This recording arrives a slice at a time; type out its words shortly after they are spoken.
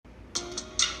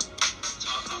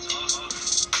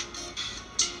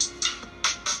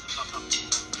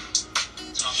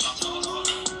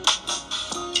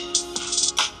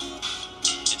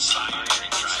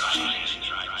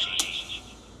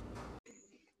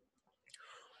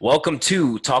Welcome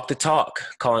to Talk the Talk,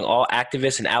 calling all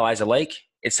activists and allies alike.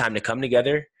 It's time to come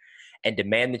together and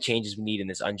demand the changes we need in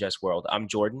this unjust world. I'm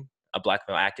Jordan, a Black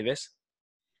male activist.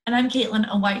 And I'm Kaitlin,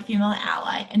 a white female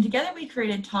ally. And together we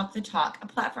created Talk the Talk, a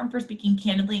platform for speaking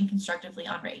candidly and constructively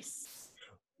on race.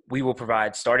 We will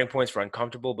provide starting points for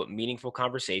uncomfortable but meaningful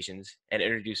conversations and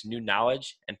introduce new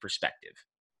knowledge and perspective.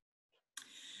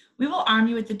 We will arm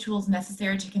you with the tools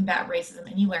necessary to combat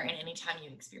racism anywhere and anytime you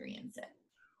experience it.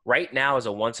 Right now is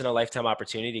a once-in-a-lifetime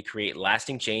opportunity to create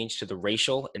lasting change to the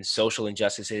racial and social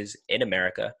injustices in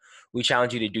America. We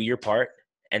challenge you to do your part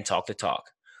and talk the talk.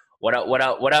 What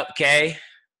up, Kay?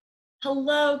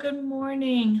 Hello, good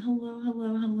morning.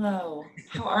 Hello.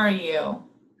 How are you?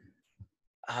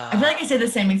 I feel like I say the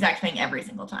same exact thing every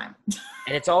single time.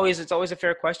 And it's always a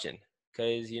fair question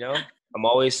because, I'm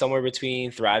always somewhere between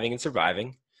thriving and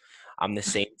surviving. I'm the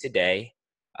same today.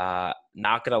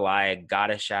 Not going to lie, I got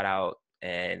to shout out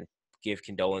and give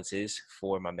condolences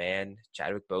for my man,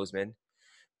 Chadwick Boseman.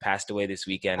 Passed away this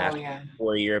weekend after a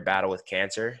 4-year battle with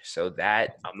cancer. So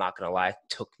that, I'm not going to lie,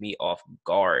 took me off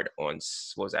guard on,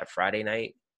 what was that, Friday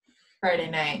night?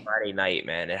 Friday night,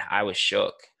 man. And I was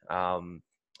shook. A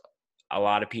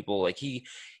lot of people, he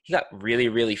got really,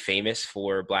 really famous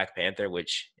for Black Panther,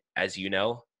 which, as you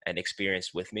know, and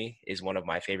experienced with me, is one of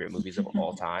my favorite movies of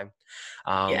all time.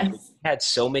 Yes. He had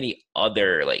so many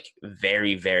other,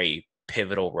 very, very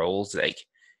pivotal roles,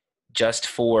 just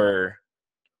for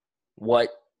what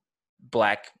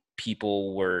Black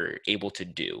people were able to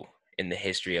do in the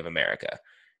history of America.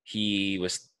 He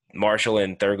was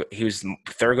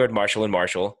Thurgood Marshall in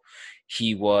Marshall.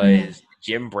 He was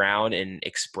Jim Brown in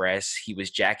Express. He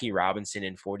was Jackie Robinson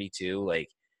in 42.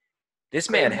 This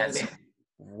man has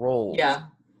roles. Yeah.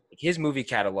 His movie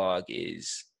catalog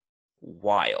is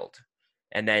wild.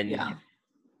 And then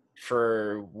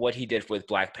for what he did with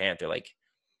Black Panther,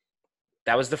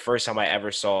 that was the first time I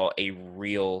ever saw a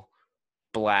real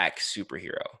Black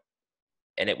superhero.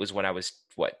 And it was when I was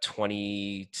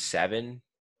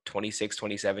 26,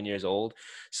 27 years old.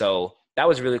 So that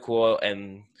was really cool.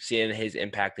 And seeing his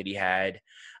impact that he had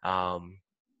on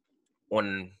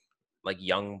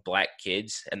young Black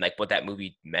kids and what that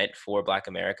movie meant for Black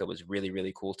America was really,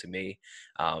 really cool to me.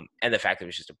 And the fact that it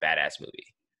was just a badass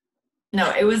movie. No,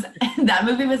 it was, that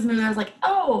movie was a movie I was like,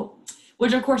 oh,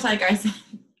 which of course, I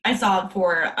saw it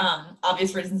for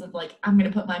obvious reasons of I'm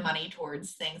going to put my money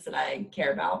towards things that I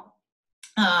care about.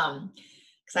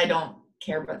 Because I don't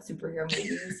care about superhero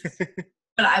movies.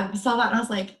 But I saw that and I was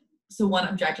like, so one,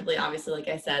 objectively, obviously, like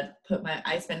I said,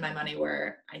 I spend my money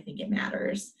where I think it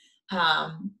matters.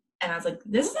 And I was like,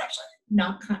 this is actually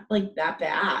not that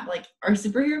bad. Are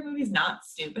superhero movies not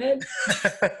stupid?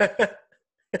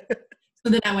 So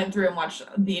then I went through and watched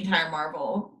the entire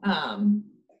Marvel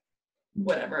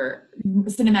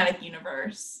cinematic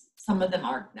universe. Some of them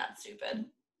aren't that stupid.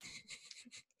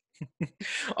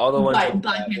 All the ones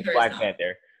Black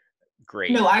Panther,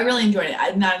 great. No, I really enjoyed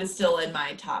it. That is still in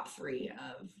my top 3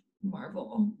 of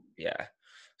Marvel. Yeah.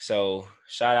 So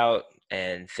shout out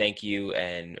and thank you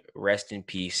and rest in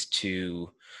peace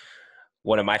to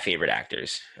one of my favorite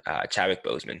actors, Chadwick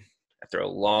Boseman, after a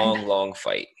long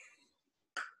fight.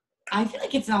 I feel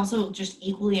like it's also just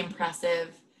equally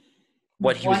impressive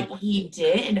what he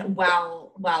did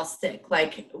while sick.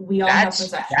 We all have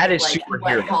perception of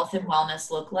what health and wellness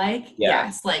look like. Yeah.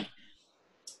 Yes,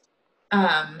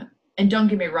 and don't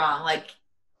get me wrong,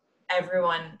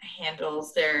 everyone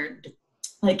handles their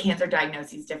cancer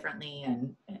diagnoses differently,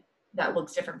 and that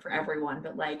looks different for everyone.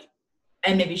 But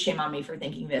and maybe shame on me for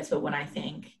thinking this, but when I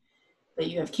think that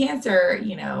you have cancer,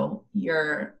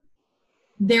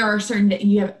 there are certain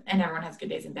and everyone has good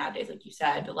days and bad days, like you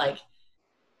said, but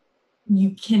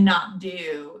you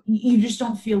just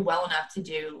don't feel well enough to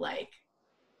do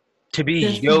to be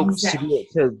yoked,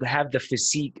 to have the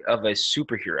physique of a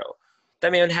superhero.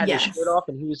 That man had his shirt off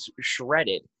and he was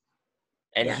shredded.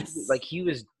 And he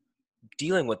was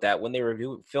dealing with that when they were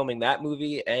filming that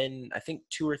movie and I think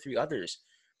 2 or 3 others.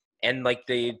 And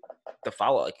the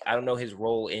follow, I don't know his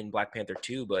role in Black Panther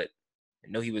 2, but I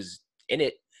know he was in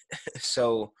it.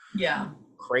 So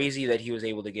crazy that he was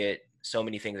able to get so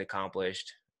many things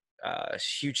accomplished.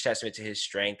 Huge testament to his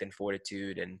strength and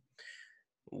fortitude, and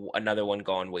another one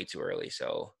gone way too early.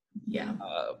 So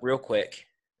real quick,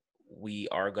 we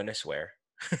are gonna swear.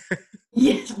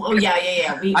 Yes. Oh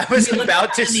yeah. I was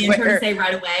about to swear. To say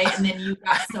right away, and then you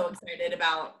got so excited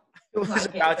about. I was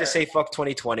about to say fuck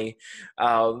 2020.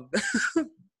 So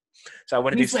I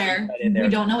wanted to swear in there. We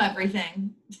don't know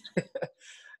everything.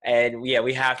 And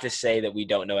we have to say that we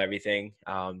don't know everything,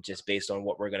 just based on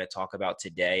what we're going to talk about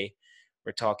today.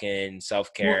 We're talking Well,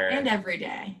 self-care. and every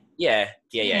day. Yeah.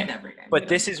 And every day. But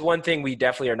this is one thing we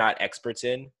definitely are not experts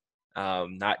in,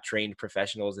 not trained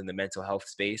professionals in the mental health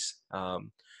space.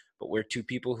 But we're two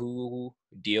people who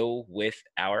deal with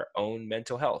our own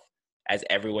mental health, as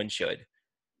everyone should.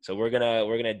 So we're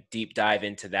gonna deep dive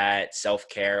into that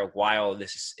self-care, why all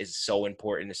this is so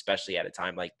important, especially at a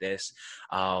time like this.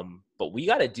 But we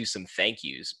got to do some thank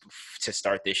yous to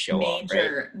start this show off,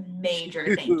 right? Major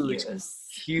thank Huge, yous.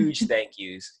 huge thank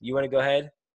yous. You want to go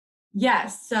ahead?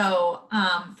 Yes. So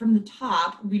from the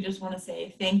top, we just want to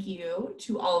say thank you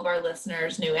to all of our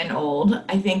listeners, new and old.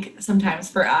 I think sometimes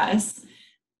for us,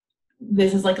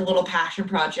 this is like a little passion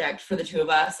project for the two of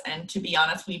us. And to be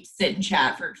honest, we sit and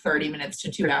chat for 30 minutes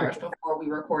to 2 hours before we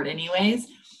record anyways.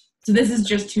 So this is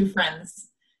just two friends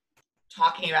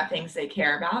talking about things they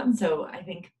care about. And so I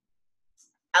think,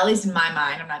 at least in my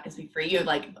mind, I'm not going to speak for you,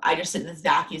 like I just sit in this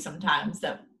vacuum sometimes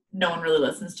that no one really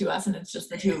listens to us and it's just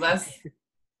the two of us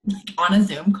like on a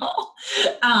Zoom call.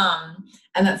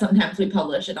 And that sometimes we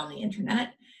publish it on the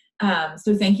internet.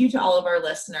 So thank you to all of our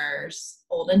listeners,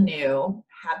 old and new.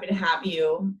 Happy to have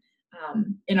you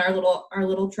in our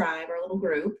little tribe, our little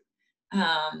group.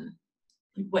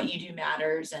 What you do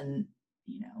matters, and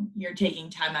you're taking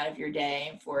time out of your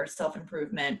day for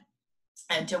self-improvement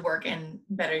and to work and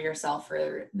better yourself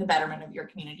for the betterment of your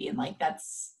community. And like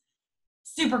that's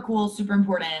super cool, super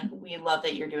important. We love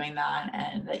that you're doing that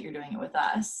and that you're doing it with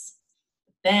us.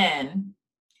 Then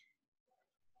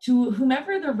to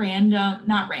whomever the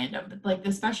not random, but like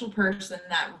the special person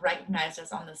that recognized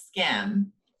us on the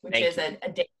skim, which is a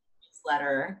daily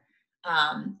newsletter.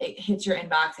 It hits your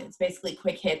inbox. It's basically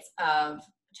quick hits of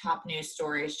top news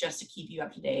stories just to keep you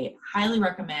up to date. Highly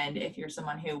recommend if you're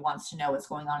someone who wants to know what's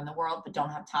going on in the world but don't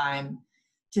have time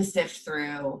to sift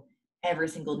through every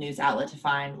single news outlet to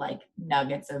find like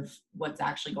nuggets of what's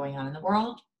actually going on in the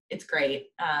world. It's great.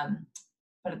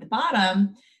 But at the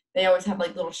bottom, they always have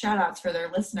like little shout outs for their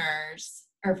listeners,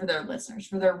 or for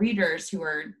their readers who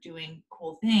are doing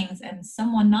cool things. And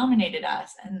someone nominated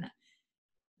us. And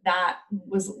that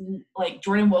was like,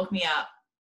 Jordan woke me up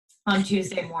on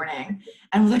Tuesday morning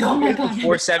and was like, oh my God.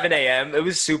 Before 7 a.m. It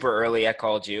was super early. I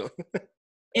called you.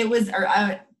 It was,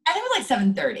 I think it was like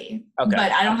 7:30, okay.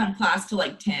 But I don't have class till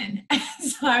like 10.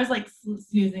 So I was like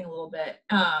snoozing a little bit.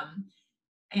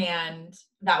 And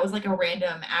that was like a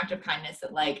random act of kindness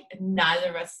that like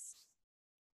neither of us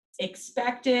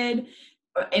expected.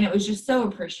 And it was just so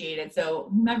appreciated. So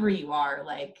whomever you are,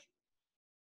 like,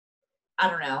 I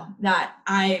don't know, that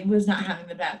I was not having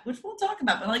the best, which we'll talk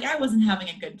about, but like I wasn't having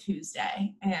a good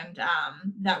Tuesday. And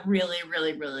that really,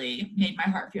 really, really made my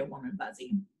heart feel warm and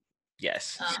fuzzy.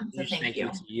 Yes. So thank you.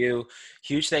 To you.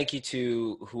 Huge thank you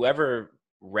to whoever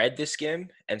read the skim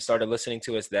and started listening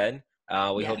to us then.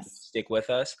 We hope you stick with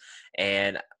us.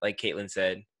 And like Kaitlin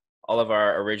said, all of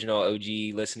our original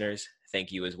OG listeners,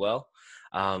 thank you as well.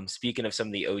 Speaking of some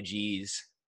of the OGs,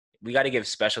 we got to give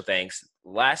special thanks.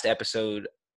 Last episode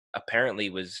apparently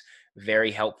was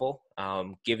very helpful,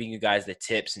 giving you guys the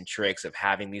tips and tricks of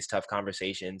having these tough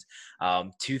conversations.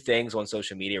 Two things on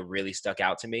social media really stuck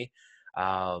out to me.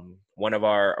 One of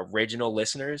our original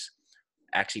listeners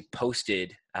actually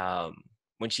posted,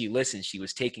 when she listened, she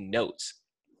was taking notes.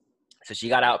 So she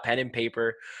got out pen and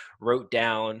paper, wrote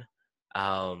down,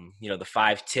 the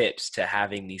 5 tips to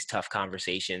having these tough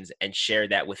conversations, and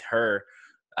shared that with her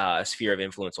sphere of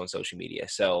influence on social media.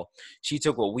 So she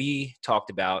took what we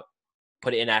talked about,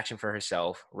 put it in action for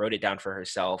herself, wrote it down for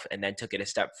herself, and then took it a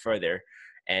step further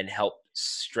and helped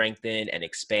strengthen and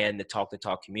expand the Talk the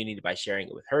Talk community by sharing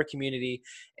it with her community.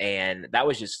 And that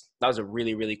was a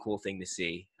really, really cool thing to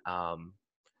see.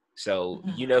 So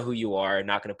you know who you are.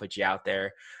 Not going to put you out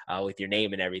there with your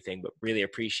name and everything, but really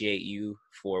appreciate you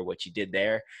for what you did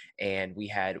there. And we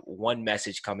had one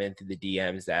message come in through the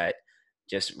DMs that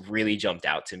just really jumped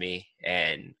out to me.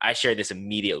 And I shared this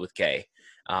immediately with Kay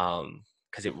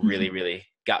because it really, really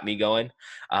got me going.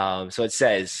 So it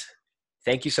says,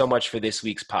 "Thank you so much for this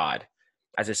week's pod.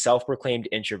 As a self-proclaimed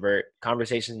introvert,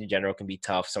 conversations in general can be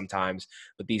tough sometimes,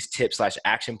 but these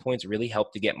tips/action points really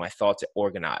help to get my thoughts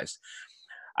organized.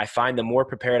 I find the more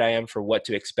prepared I am for what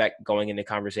to expect going into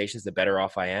conversations, the better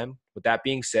off I am. With that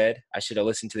being said, I should have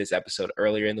listened to this episode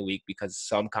earlier in the week because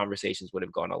some conversations would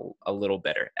have gone a little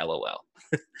better. LOL."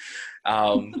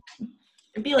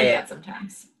 It'd be like that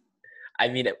sometimes. I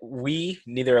mean,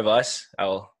 neither of us,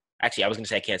 actually, I was going to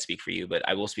say I can't speak for you, but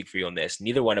I will speak for you on this.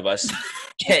 Neither one of us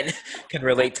can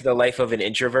relate to the life of an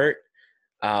introvert.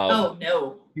 Oh,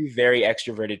 no. Two very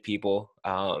extroverted people.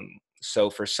 So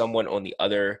for someone on the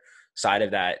other side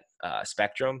of that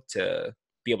spectrum to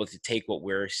be able to take what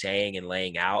we're saying and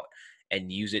laying out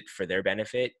and use it for their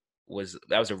benefit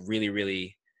that was a really,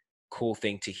 really cool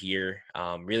thing to hear.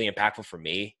 Really impactful for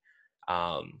me.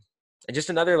 And just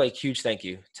another like huge thank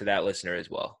you to that listener as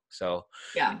well. So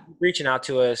yeah, keep reaching out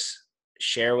to us,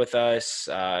 share with us,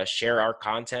 share our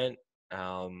content,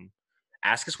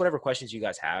 ask us whatever questions you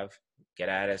guys have, get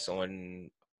at us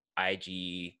on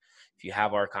IG. If you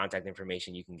have our contact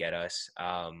information, you can get us,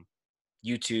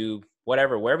 YouTube,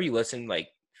 whatever, wherever you listen, like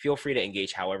feel free to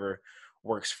engage however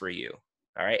works for you.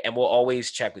 All right. And we'll always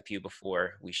check with you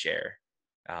before we share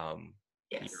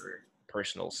yes. your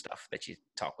personal stuff that you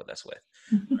talk with us with.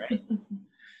 Right.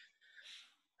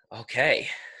 Okay.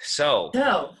 So what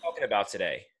are we talking about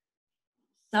today?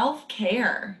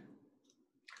 Self-care.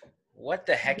 What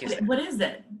the heck is that? What is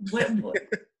it? What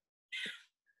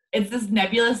it's this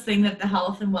nebulous thing that the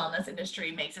health and wellness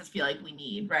industry makes us feel like we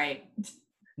need, right?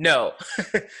 No.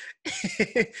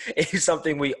 It is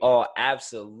something we all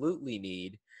absolutely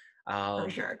need. For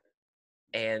sure.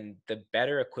 And the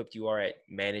better equipped you are at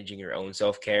managing your own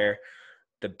self-care,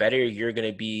 the better you're going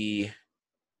to be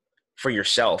for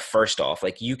yourself. First off,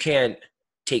 like you can't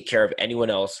take care of anyone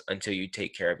else until you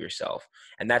take care of yourself.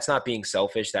 And that's not being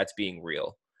selfish, that's being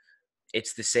real.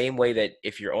 It's the same way that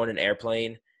if you're on an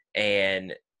airplane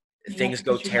and things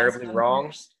go terribly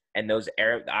wrong and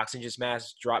the oxygen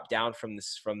masks drop down from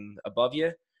above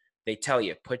you, they tell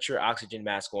you, put your oxygen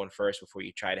mask on first before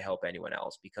you try to help anyone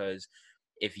else. Because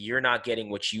if you're not getting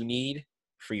what you need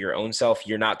for your own self,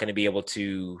 you're not going to be able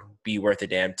to be worth a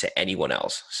damn to anyone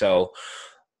else. So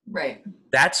right.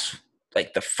 That's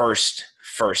like the first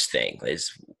thing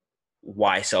is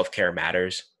why self-care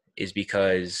matters, is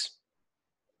because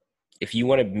if you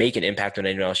want to make an impact on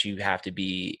anyone else, you have to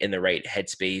be in the right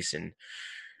headspace, and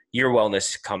your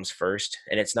wellness comes first.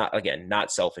 And it's not, again,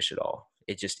 not selfish at all.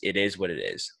 It is what it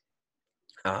is.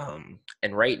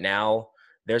 And right now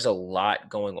there's a lot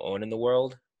going on in the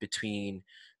world between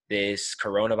this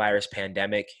coronavirus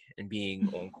pandemic and being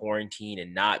on quarantine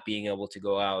and not being able to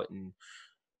go out and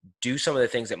do some of the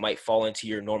things that might fall into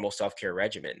your normal self-care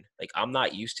regimen. Like I'm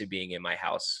not used to being in my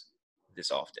house this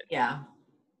often. Yeah.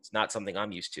 It's not something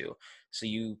I'm used to. So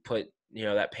you put,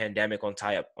 that pandemic on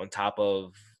top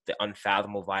of the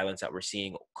unfathomable violence that we're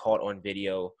seeing caught on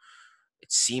video.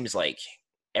 It seems like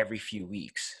every few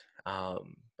weeks,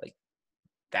 like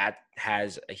that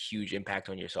has a huge impact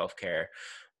on your self-care.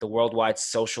 The worldwide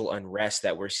social unrest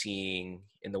that we're seeing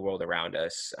in the world around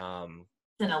us. It's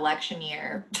an election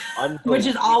year, which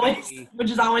is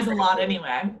always a lot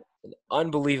anyway. An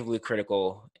unbelievably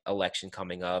critical election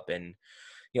coming up, and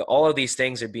all of these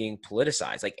things are being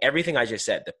politicized. Like everything I just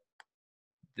said,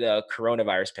 the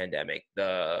coronavirus pandemic,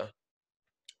 the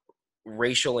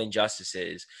racial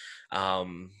injustices,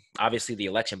 obviously the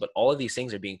election, but all of these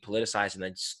things are being politicized and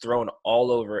then just thrown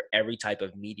all over every type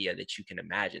of media that you can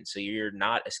imagine. So you're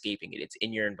not escaping it. It's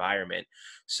in your environment.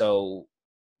 So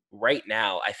right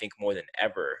now, I think more than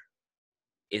ever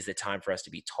is the time for us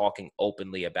to be talking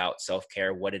openly about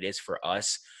self-care, what it is for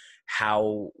us,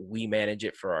 how we manage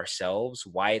it for ourselves,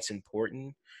 why it's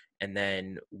important, and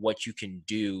then what you can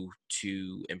do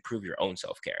to improve your own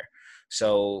self-care.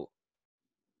 So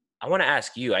I want to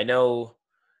ask you, I know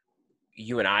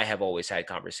you and I have always had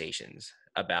conversations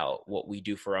about what we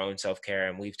do for our own self-care,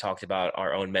 and we've talked about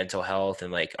our own mental health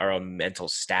and like our own mental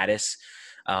status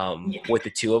with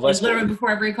the two of us. Literally before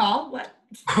every call. What?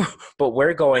 But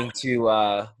we're going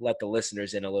to let the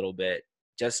listeners in a little bit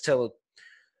just to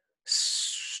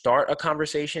start a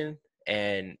conversation,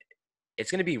 and it's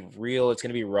going to be real, it's going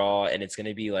to be raw, and it's going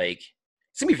to be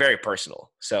very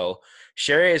personal. So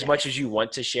share as much as you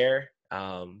want to share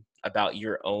about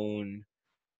your own,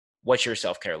 what your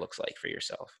self-care looks like for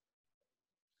yourself.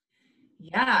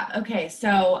 Yeah. Okay.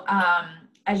 So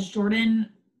as Jordan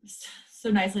so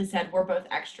nicely said, we're both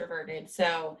extroverted.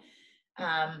 So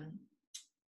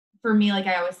for me, like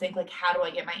I always think, like, how do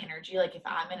I get my energy? Like if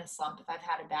I'm in a slump, if I've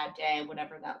had a bad day,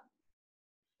 whatever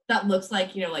that looks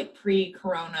like, like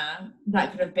pre-corona,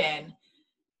 that could have been,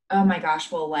 oh my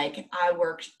gosh, well, like I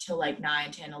worked till like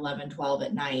 9, 10, 11, 12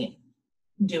 at night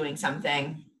doing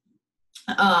something.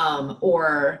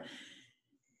 Or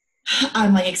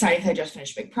I'm like excited because I just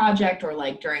finished a big project, or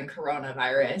like during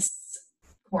coronavirus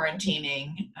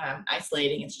quarantining,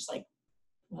 isolating. It's just like,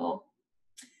 well,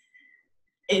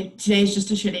 today's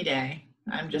just a shitty day.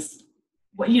 I'm just,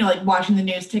 like watching the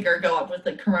news ticker go up with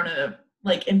like corona,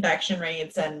 like infection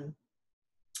rates and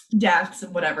deaths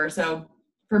and whatever. So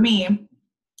for me,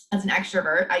 as an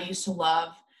extrovert, I used to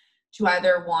love to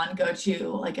either go to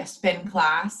like a spin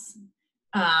class,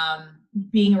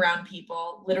 being around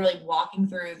people, literally walking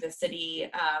through the city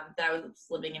that I was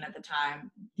living in at the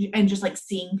time, and just like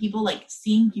seeing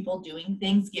people doing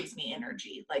things gives me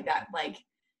energy like that. Like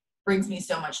brings me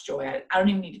so much joy. I don't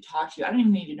even need to talk to you. I don't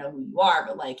even need to know who you are,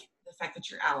 but like the fact that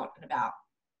you're out and about,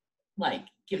 like,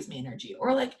 gives me energy.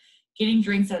 Or like getting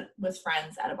drinks with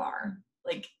friends at a bar.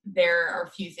 Like, there are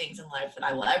few things in life that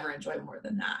I will ever enjoy more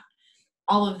than that.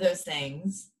 All of those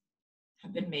things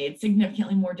have been made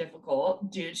significantly more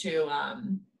difficult due to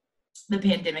the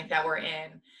pandemic that we're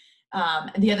in.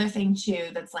 The other thing too,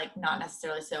 that's like not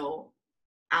necessarily so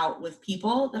out with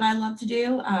people that I love to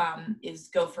do, is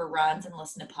go for runs and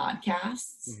listen to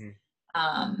podcasts.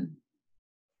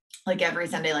 Like every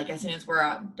Sunday, like as soon as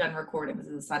we're done recording, this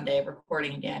is a Sunday of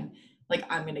recording again, like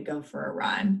I'm going to go for a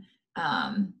run.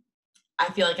 I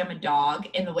feel like I'm a dog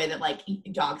in the way that like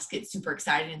dogs get super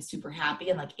excited and super happy.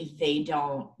 And like, if you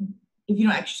don't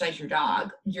exercise your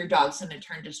dog's going to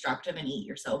turn destructive and eat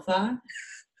your sofa.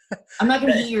 I'm not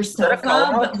going to eat your sofa,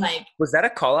 but like. Was that a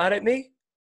call out at me?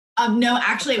 No,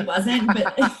 actually it wasn't,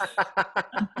 but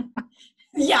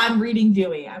yeah, I'm reading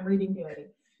Dewey.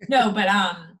 No, but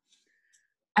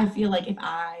I feel like if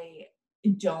I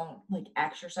don't like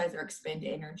exercise or expend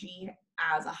energy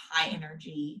as a high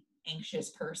energy, anxious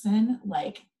person,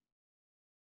 like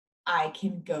I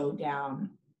can go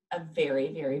down a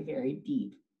very, very, very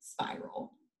deep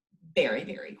spiral very,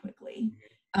 very quickly.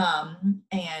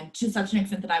 And to such an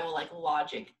extent that I will like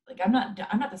logic, like I'm not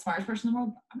the smartest person in the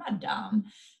world. I'm not dumb.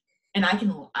 And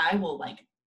I will like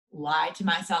lie to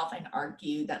myself and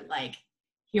argue that like,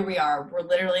 here we are, we're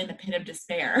literally in the pit of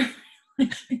despair.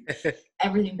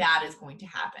 Everything bad is going to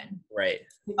happen. Right.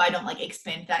 If I don't like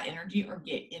expend that energy or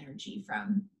get energy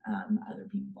from other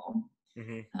people.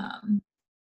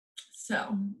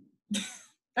 So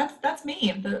that's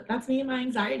me. That's me and my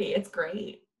anxiety. It's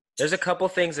great. There's a couple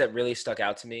things that really stuck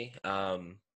out to me. I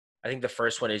think the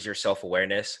first one is your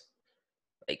self-awareness.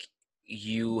 Like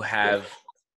you have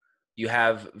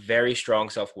very strong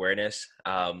self-awareness.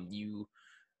 You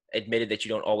admitted that you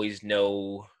don't always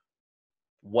know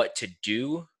what to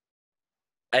do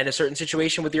in a certain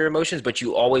situation with your emotions, but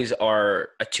you always are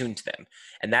attuned to them.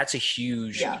 And that's a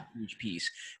huge piece,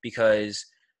 because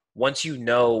once you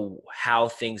know how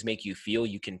things make you feel,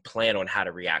 you can plan on how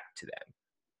to react to them.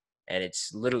 And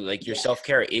it's literally like your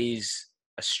self-care is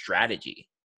a strategy.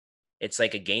 It's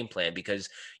like a game plan, because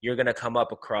you're going to come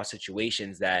up across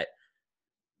situations that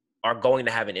are going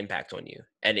to have an impact on you.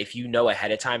 And if you know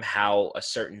ahead of time how a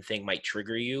certain thing might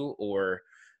trigger you, or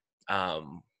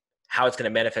how it's going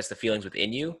to manifest the feelings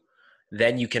within you,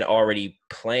 then you can already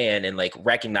plan and like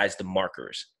recognize the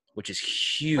markers, which is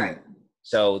huge. Right.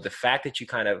 So the fact that you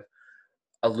kind of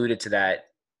alluded to that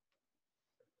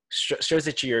shows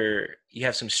that you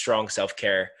have some strong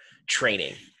self-care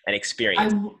training and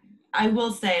experience. I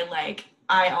will say, like,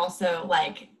 I also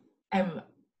like am,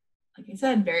 like I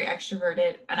said, very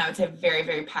extroverted, and I would say very,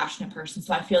 very passionate person.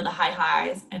 So I feel the high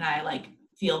highs and I like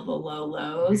feel the low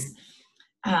lows.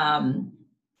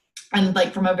 And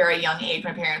like from a very young age,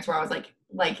 my parents were always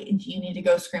like, do you need to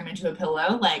go scream into a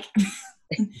pillow? Like,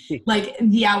 like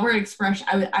the outward expression,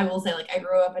 I will say, like, I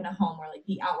grew up in a home where like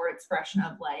the outward expression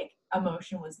of like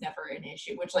emotion was never an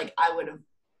issue, which like I would have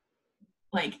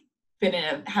like been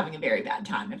having a very bad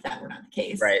time if that were not the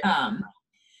case. Right.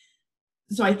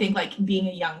 So I think like being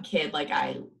a young kid, like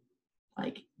I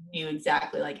like knew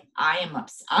exactly like I am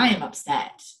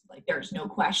upset. Like there's no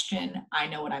question. I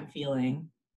know what I'm feeling.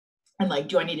 And like,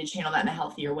 do I need to channel that in a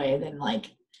healthier way than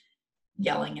like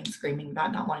yelling and screaming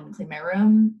about not wanting to clean my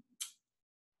room?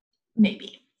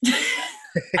 Maybe.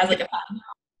 As like a fun,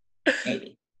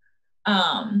 maybe.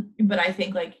 But I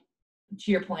think like to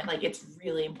your point, like it's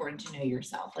really important to know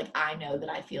yourself. Like I know that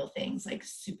I feel things like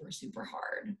super, super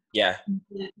hard. Yeah.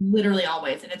 Literally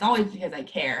always. And it's always because I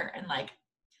care. And like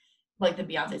the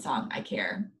Beyonce song, I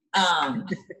care.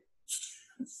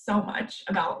 So much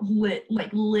about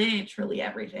literally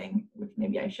everything, which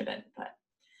maybe I shouldn't, but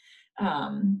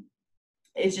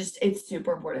it's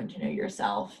super important to know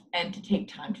yourself and to take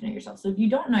time to know yourself. So if you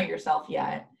don't know yourself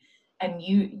yet, and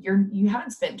you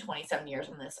haven't spent 27 years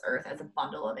on this earth as a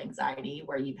bundle of anxiety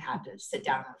where you've had to sit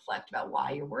down and reflect about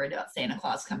why you're worried about Santa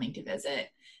Claus coming to visit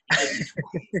and give you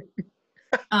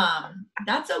toys,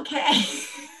 that's okay.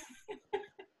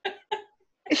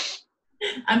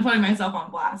 I'm putting myself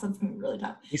on blast. That's gonna be really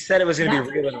tough. You said it was gonna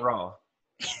be real and raw.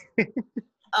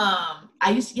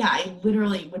 I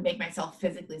literally would make myself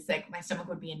physically sick. My stomach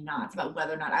would be in knots about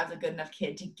whether or not I was a good enough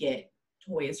kid to get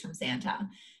toys from Santa.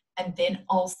 And then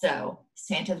also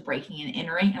Santa's breaking and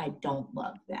entering, and I don't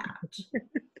love that.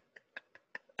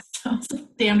 So it's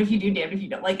like, damned if you do, damned if you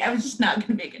don't. Like I was just not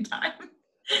gonna be a good time.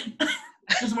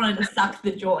 Just wanted to suck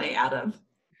the joy out of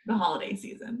the holiday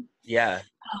season. Yeah.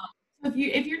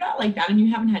 If you're not like that and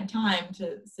you haven't had time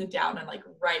to sit down and like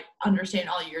understand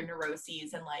all your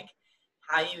neuroses and like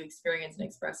how you experience and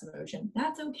express emotion,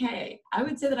 that's okay. I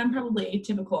would say that I'm probably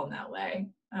atypical in that way.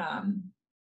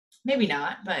 Maybe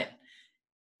not, but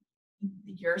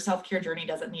your self-care journey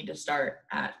doesn't need to start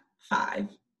at 5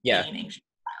 Yeah, being an anxious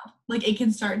child. Like it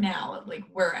can start now, like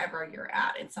wherever you're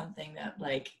at. It's something that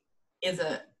like is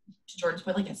to Jordan's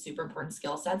point, like a super important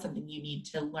skill set, something you need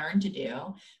to learn to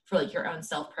do for like your own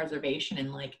self-preservation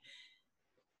and like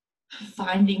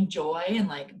finding joy and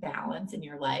like balance in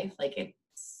your life. Like it's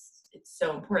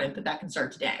so important, but that can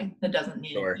start today. That doesn't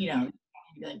need, sure. you know,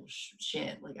 be like, well,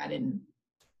 shit, like I didn't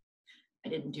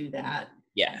do that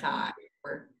Yeah. at 5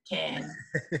 or 10,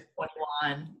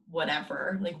 21,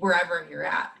 whatever, like wherever you're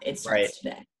at, it Right. starts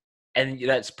today. And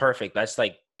that's perfect. That's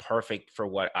like perfect for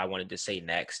what I wanted to say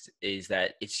next, is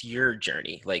that it's your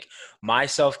journey. Like my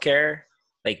self-care,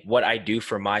 like what I do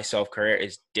for my self-care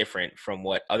is different from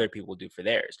what other people do for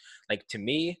theirs. Like to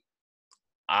me,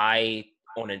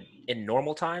 in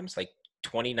normal times, like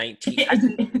 2019,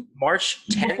 actually March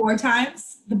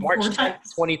 10th, The before March 10th, times.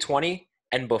 2020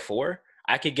 and before,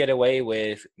 I could get away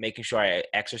with making sure I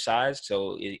exercise.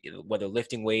 So whether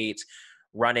lifting weights,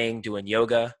 running, doing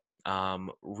yoga,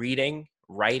 reading,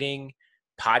 writing,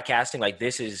 podcasting, like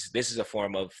this is a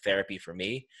form of therapy for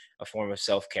me, a form of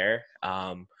self-care.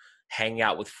 Hanging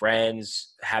out with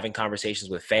friends, having conversations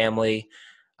with family,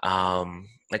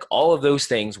 like all of those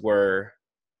things were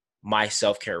my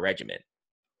self-care regimen.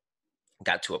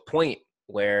 Got to a point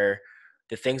where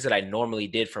the things that I normally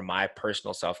did for my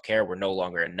personal self-care were no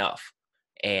longer enough.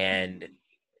 And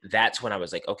that's when I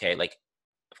was like, okay, like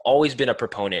I've always been a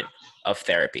proponent of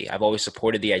therapy. I've always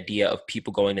supported the idea of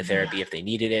people going to therapy if they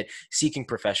needed it, seeking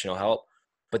professional help.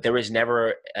 But there was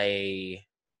never a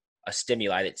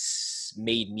stimuli that's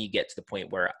made me get to the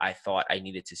point where I thought I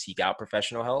needed to seek out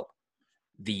professional help.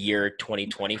 The year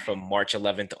 2020, from March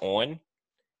 11th on,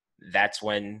 that's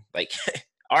when like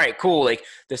all right, cool, like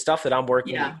the stuff that I'm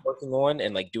working on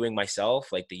and like doing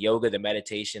myself, like the yoga, the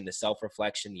meditation, the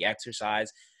self-reflection, the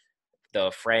exercise,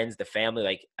 the friends, the family,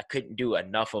 like I couldn't do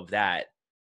enough of that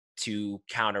to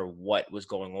counter what was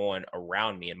going on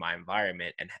around me in my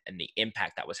environment, and the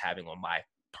impact that was having on my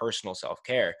personal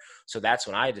self-care. So that's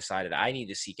when I decided I need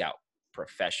to seek out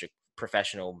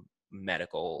professional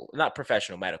medical, not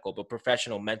professional medical, but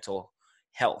professional mental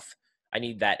health. I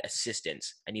need that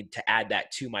assistance. I need to add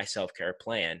that to my self-care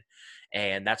plan.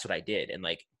 And that's what I did. And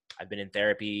like, I've been in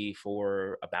therapy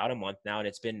for about a month now, and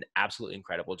it's been absolutely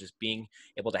incredible. Just being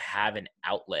able to have an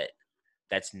outlet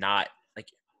that's not like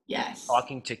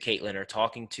talking to Kaitlin or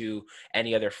talking to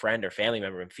any other friend or family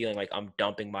member and feeling like I'm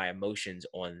dumping my emotions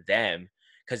on them.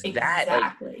 Cause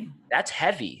that like, that's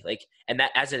heavy. Like, and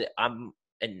that I'm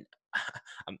 100%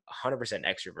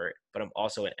 extrovert, but I'm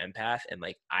also an empath, and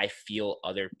like I feel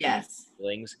other people's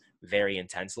feelings very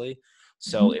intensely.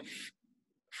 So if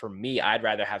for me, I'd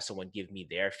rather have someone give me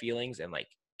their feelings and like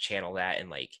channel that and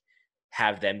like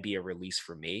have them be a release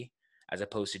for me, as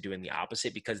opposed to doing the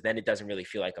opposite, because then it doesn't really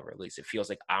feel like a release. It feels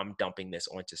like I'm dumping this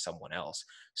onto someone else.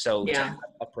 So to have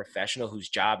a professional whose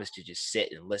job is to just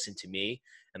sit and listen to me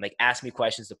and like ask me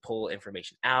questions to pull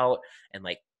information out and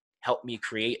like help me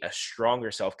create a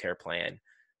stronger self-care plan,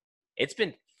 it's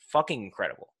been fucking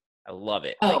incredible. I love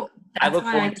it. Like, I look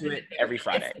forward to it every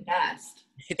Friday. It's the best.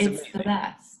 It's amazing. The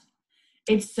best.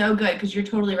 It's so good, because you're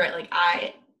totally right. Like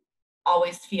I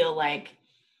always feel like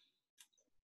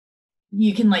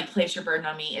you can like place your burden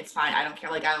on me. It's fine. I don't care.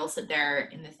 Like I will sit there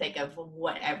in the thick of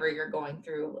whatever you're going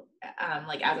through,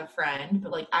 like as a friend,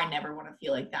 but like I never want to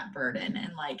feel like that burden.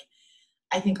 And like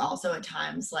I think also at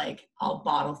times like I'll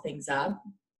bottle things up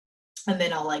and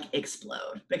then I'll like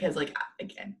explode, because like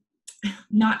again,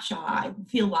 not shy,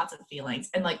 feel lots of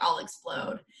feelings, and like I'll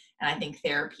explode. And I think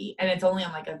therapy, and it's only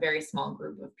on like a very small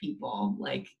group of people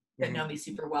like that know me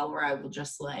super well, where I will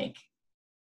just like,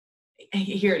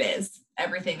 here it is,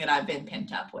 everything that I've been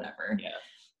pent up, whatever.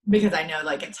 Because I know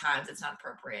like at times it's not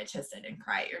appropriate to sit and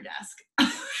cry at your desk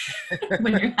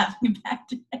when you're having a bad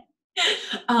day.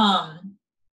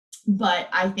 But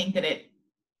I think that it,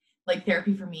 like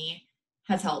therapy for me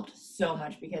has helped so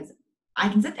much, because I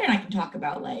can sit there and I can talk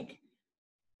about like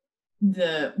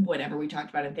the whatever we talked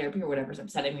about in therapy or whatever's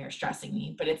upsetting me or stressing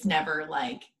me, but it's never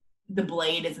like the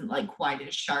blade isn't like quite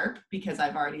as sharp, because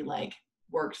I've already like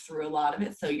worked through a lot of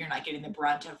it. So you're not getting the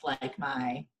brunt of like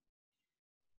my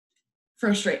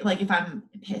frustrate, like if I'm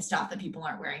pissed off that people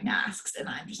aren't wearing masks and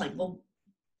I'm just like, well,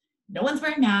 no one's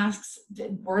wearing masks,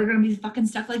 we're gonna be fucking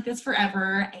stuck like this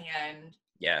forever. And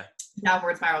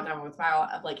downward spiral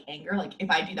of like anger. Like if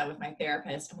I do that with my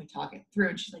therapist and we talk it through,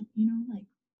 and she's like, you know, like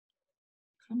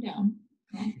calm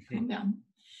calm down.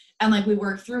 And like we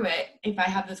work through it. If I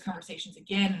have those conversations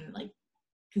again, and like,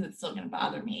 because it's still going to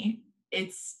bother me,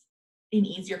 it's an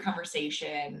easier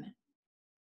conversation.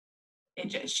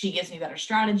 She gives me better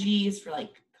strategies for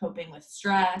like coping with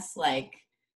stress. Like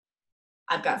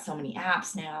I've got so many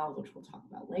apps now, which we'll talk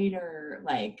about later.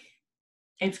 Like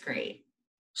it's great.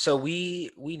 So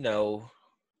we know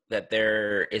that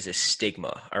there is a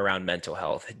stigma around mental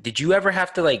health. Did you ever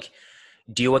have to like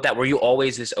deal with that? Were you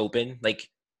always this open? Like,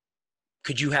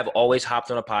 could you have always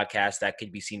hopped on a podcast that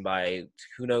could be seen by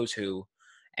who knows who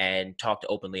and talked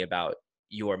openly about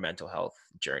your mental health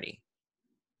journey?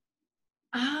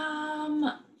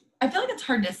 I feel like it's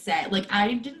hard to say. Like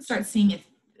I didn't start seeing it.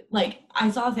 Like I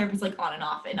saw a therapist like on and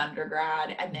off in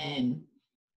undergrad, and then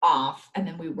off, and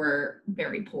then we were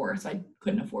very poor, so I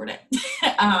couldn't afford it.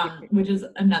 Which is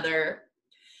another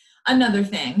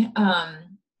thing.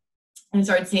 And I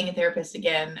started seeing a therapist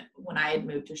again when I had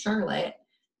moved to Charlotte,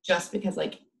 just because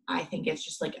like I think it's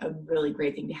just like a really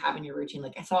great thing to have in your routine.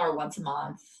 Like I saw her once a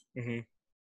month. Mm-hmm.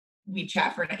 We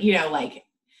chat for, like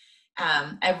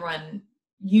everyone,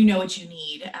 what you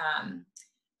need.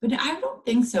 But I don't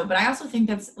think so. But I also think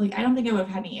that's like, I don't think I would have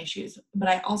had any issues, but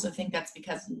I also think that's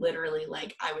because literally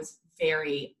like I was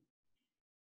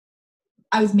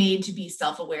made to be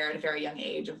self-aware at a very young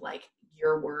age of like,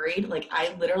 you're worried. Like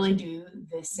I literally do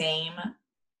the same.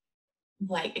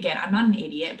 Like, again, I'm not an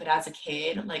idiot, but as a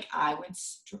kid, like I would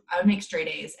make straight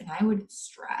A's and I would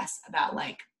stress about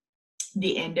like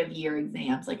the end of year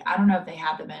exams. Like, I don't know if they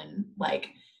have them in like,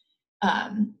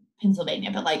 Pennsylvania,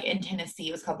 but like in Tennessee,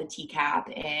 it was called the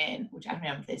TCAP, and which I don't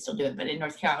know if they still do it, but in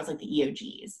North Carolina, it was like the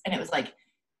EOGs. And it was like,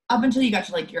 up until you got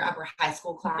to like your upper high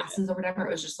school classes or whatever,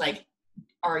 it was just like,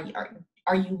 are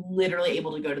you literally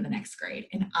able to go to the next grade?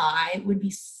 And I would be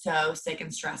so sick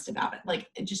and stressed about it. Like,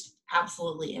 it just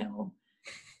absolutely ill.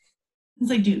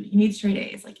 It's like, dude, you need straight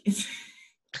A's. Like,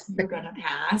 you're gonna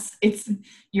pass.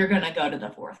 You're gonna go to the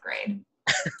fourth grade.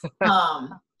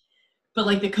 But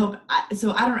like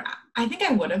I think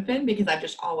I would have been, because I've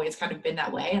just always kind of been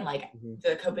that way. And like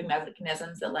the coping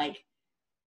mechanisms that like,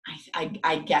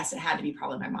 I guess it had to be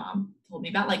probably my mom told me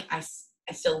about, like I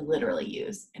still literally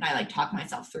use, and I like talk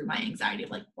myself through my anxiety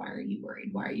of like, why are you worried?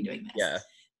 Why are you doing this? Yeah.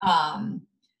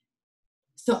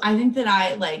 So I think that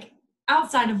I like,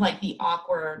 outside of like the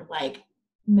awkward, like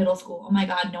middle school, oh my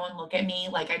God, no one look at me,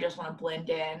 like I just want to blend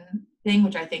in thing,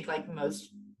 which I think like most,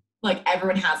 like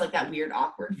everyone has like that weird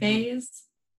awkward phase.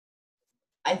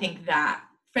 I think that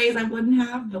phase I wouldn't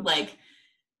have, but like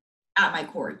at my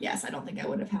core, yes, I don't think I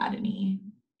would have had any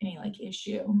like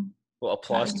issue. Well,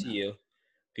 applause to you,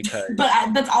 because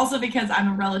but that's also because I'm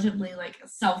a relatively like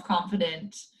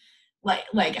self-confident, like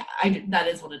that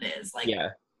is what it is. Like, yeah.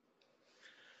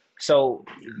 So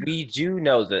we do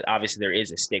know that obviously there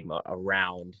is a stigma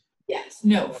around. Yes,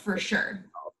 no, for sure.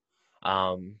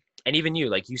 And even you,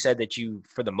 like you said that you,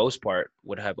 for the most part,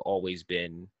 would have always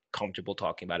been comfortable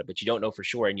talking about it, but you don't know for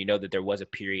sure. And you know that there was a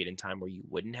period in time where you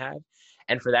wouldn't have.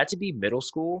 And for that to be middle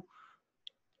school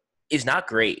is not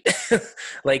great.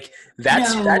 Like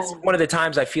that's one of the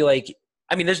times I feel like,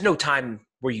 I mean, there's no time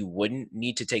where you wouldn't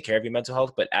need to take care of your mental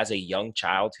health, but as a young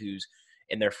child who's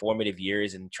in their formative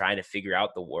years and trying to figure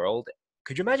out the world,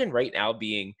 could you imagine right now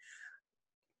being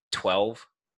 12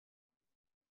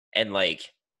 and like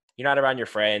you're not around your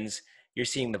friends, you're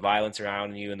seeing the violence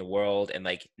around you in the world, and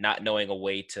like not knowing a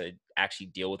way to actually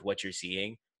deal with what you're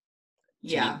seeing? To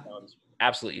me, sounds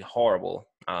absolutely horrible.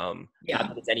 Not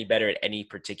that it's any better at any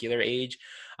particular age,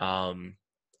 but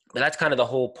that's kind of the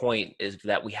whole point, is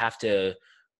that we have to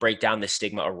break down the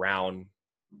stigma around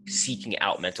seeking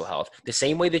out mental health. The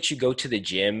same way that you go to the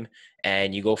gym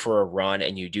and you go for a run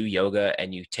and you do yoga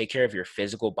and you take care of your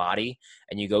physical body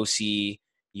and you go see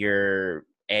your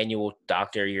annual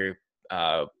doctor, your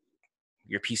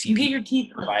PCP, you get your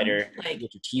teeth provider, you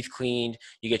get your teeth cleaned,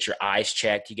 you get your eyes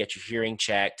checked, you get your hearing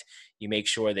checked, you make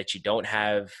sure that you don't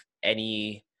have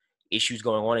any issues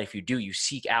going on. If you do, you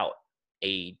seek out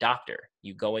a doctor.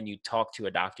 You go and you talk to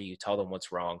a doctor, you tell them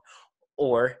what's wrong,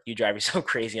 or you drive yourself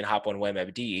crazy and hop on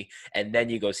WebMD, and then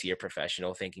you go see a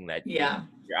professional thinking that you're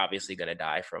obviously going to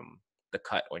die from the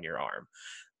cut on your arm.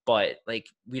 But like,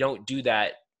 we don't do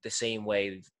that the same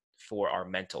way for our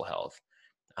mental health.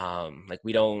 Like,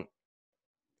 we don't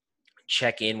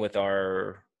check in with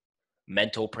our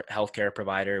mental healthcare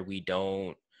provider. We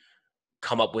don't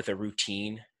come up with a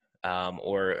routine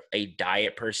or a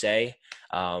diet per se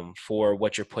for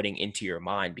what you're putting into your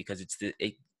mind, because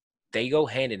they go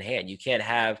hand in hand. You can't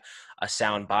have a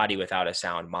sound body without a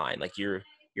sound mind. Like your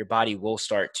body will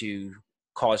start to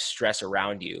cause stress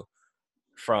around you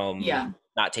from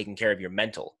not taking care of your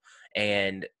mental.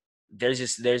 And there's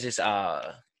this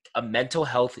a mental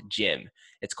health gym.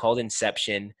 It's called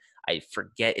Inception. I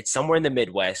forget, it's somewhere in the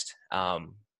Midwest.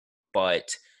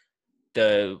 But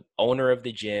the owner of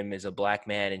the gym is a Black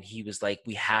man, and he was like,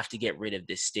 we have to get rid of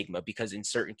this stigma, because in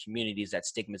certain communities that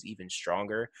stigma is even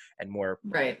stronger and more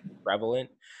prevalent.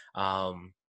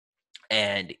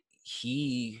 And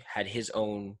he had his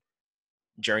own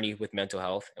journey with mental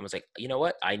health and was like, you know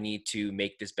what, I need to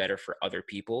make this better for other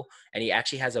people. And he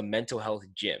actually has a mental health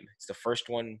gym. It's the first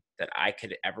one that I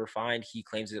could ever find. He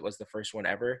claims it was the first one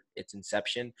ever. It's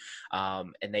Inception.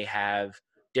 And they have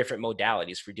different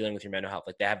modalities for dealing with your mental health.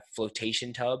 Like they have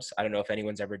flotation tubs. I don't know if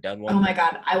anyone's ever done one. Oh my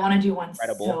God, I want to do one.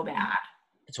 Incredible. So bad.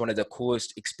 It's one of the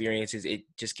coolest experiences. It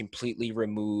just completely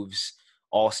removes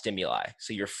all stimuli.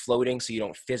 So you're floating, so you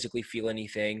don't physically feel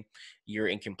anything. You're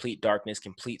in complete darkness,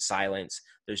 complete silence.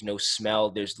 There's no smell.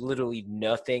 There's literally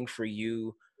nothing for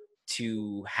you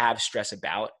to have stress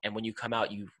about. And when you come out,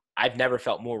 I've never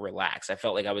felt more relaxed. I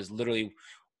felt like I was literally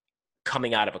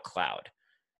coming out of a cloud.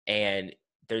 And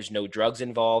there's no drugs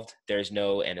involved. There's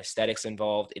no anesthetics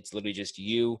involved. It's literally just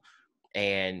you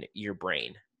and your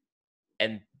brain.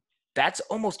 And that's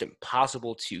almost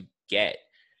impossible to get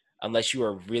unless you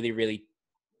are really, really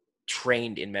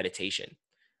trained in meditation,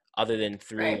 other than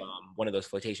through one of those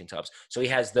flotation tubs. So he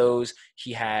has those.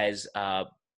 He has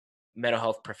mental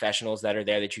health professionals that are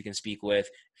there that you can speak with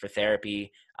for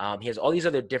therapy. He has all these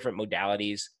other different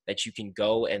modalities that you can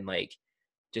go and like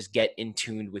just get in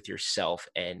tune with yourself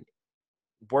and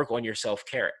work on your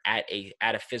self-care at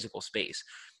a physical space,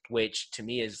 which to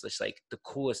me is just like the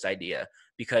coolest idea,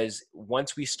 because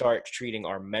once we start treating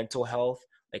our mental health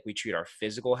like we treat our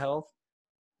physical health,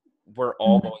 we're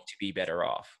all going to be better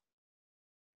off.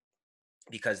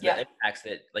 Because the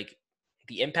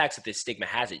impacts that this stigma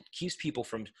has, it keeps people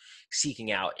from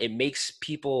seeking out. It makes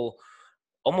people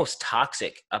almost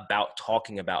toxic about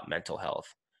talking about mental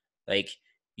health. Like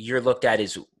you're looked at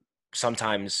as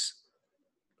sometimes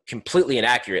completely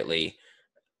inaccurately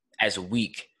as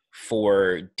weak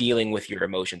for dealing with your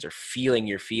emotions or feeling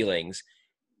your feelings,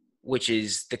 which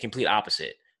is the complete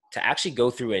opposite. To actually go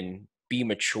through and be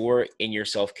mature in your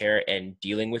self-care and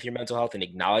dealing with your mental health and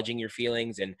acknowledging your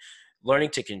feelings and learning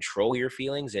to control your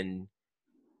feelings and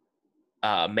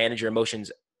manage your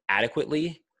emotions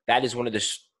adequately, that is one of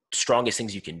the strongest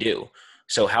things you can do.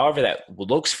 So however that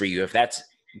looks for you, if that's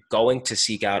going to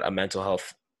seek out a mental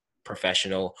health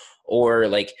professional or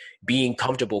like being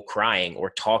comfortable crying or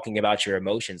talking about your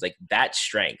emotions, like that's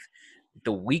strength.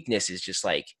 The weakness is just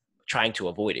like trying to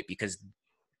avoid it, because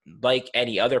like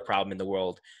any other problem in the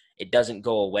world, it doesn't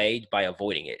go away by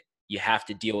avoiding it. You have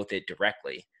to deal with it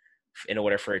directly in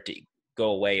order for it to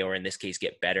go away, or in this case,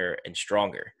 get better and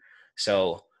stronger.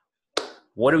 So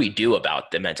what do we do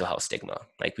about the mental health stigma?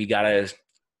 Like we gotta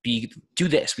do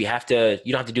this. We have to,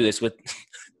 you don't have to do this with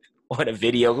on a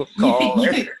video call.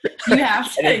 you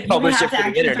have to actually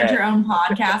start your own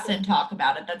podcast and talk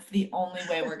about it. That's the only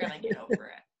way we're going to get over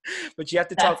it. But you have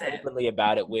to talk openly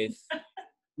about it with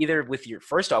either with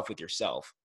first off with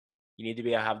yourself. You need to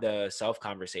be able to have the self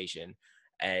conversation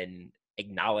and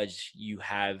acknowledge you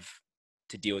have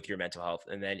to deal with your mental health.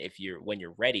 And then when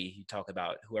you're ready, you talk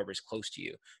about whoever's close to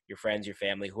you, your friends, your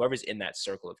family, whoever's in that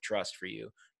circle of trust for you,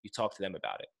 you talk to them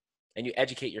about it and you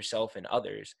educate yourself and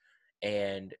others.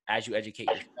 And as you educate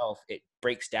yourself, it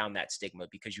breaks down that stigma,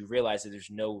 because you realize that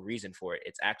there's no reason for it.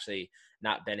 It's actually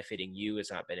not benefiting you.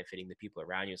 It's not benefiting the people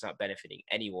around you. It's not benefiting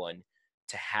anyone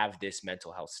to have this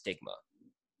mental health stigma.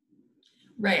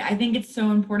 Right. I think it's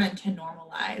so important to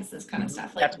normalize this kind of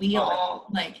stuff. Like we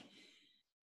all like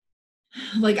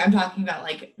I'm talking about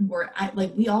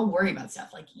we all worry about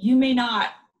stuff. Like you may not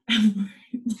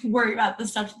worry about the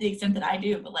stuff to the extent that I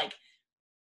do, but like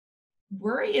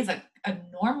worry is a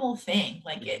normal thing.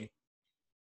 Like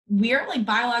we're like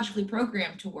biologically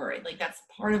programmed to worry. Like that's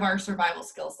part of our survival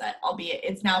skill set, albeit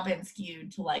it's now been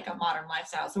skewed to like a modern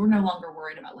lifestyle. So we're no longer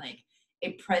worried about like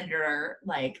a predator,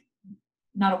 like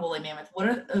not a woolly mammoth. What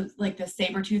are like the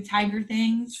saber-toothed tiger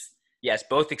things? Yes,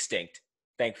 both extinct,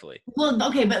 thankfully. Well,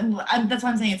 okay, but that's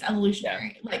why I'm saying it's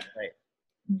evolutionary. Yeah. Like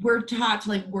we're taught to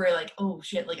like worry, like, oh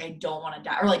shit, like I don't want to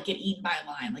die, or like get eaten by a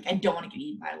lion. Like I don't want to get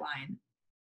eaten by a lion.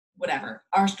 Whatever.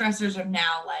 Our stressors are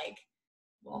now like,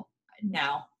 well,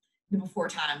 now the before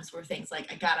times were things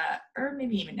like I gotta, or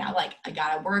maybe even now, like I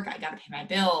gotta work, I gotta pay my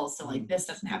bills, so like this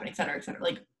doesn't happen, et cetera, et cetera.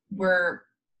 Like we're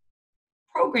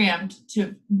programmed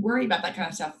to worry about that kind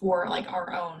of stuff for like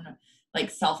our own like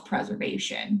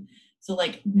self-preservation. So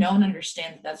like no one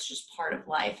understands that that's just part of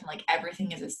life and like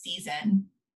everything is a season,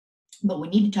 but we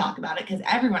need to talk about it because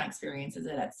everyone experiences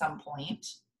it at some point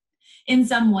in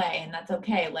some way, and that's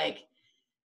okay. Like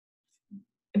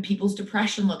people's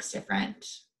depression looks different.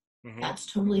 Mm-hmm.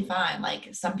 That's totally fine. Like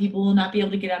some people will not be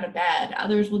able to get out of bed.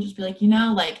 Others will just be like, you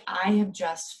know, like I have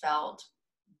just felt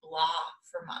blah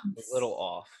for A months. little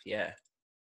off. Yeah.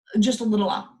 Just a little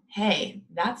off. Hey,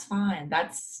 that's fine.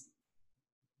 That's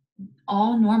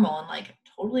all normal and like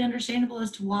totally understandable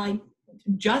as to why,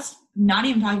 just not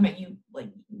even talking about you, like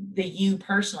the you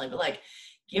personally, but like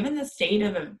given the state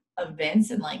of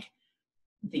events and like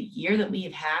the year that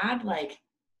we've had, like,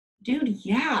 dude,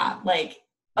 yeah, like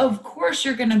of course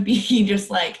you're gonna be just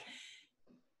like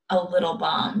a little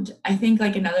bummed. I think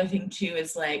like another thing too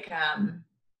is like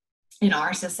in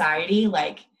our society,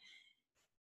 like,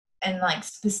 and like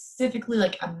specifically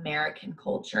like American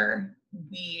culture,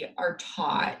 we are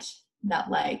taught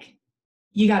that like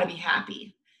you got to be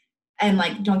happy. And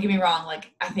like don't get me wrong,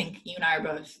 like I think you and I are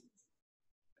both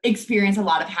experience a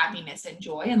lot of happiness and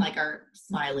joy and like are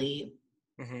smiley,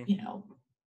 Mm-hmm. you know,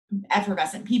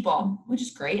 effervescent people, which is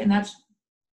great, and that's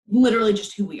literally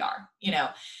just who we are, you know.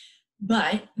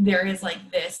 But there is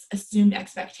like this assumed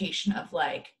expectation of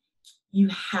like you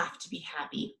have to be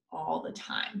happy all the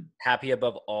time. Happy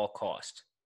above all cost.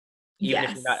 Even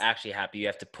if you're not Yes. actually happy, you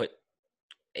have to put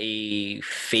a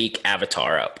fake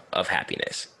avatar up of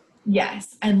happiness.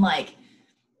 Yes. And like,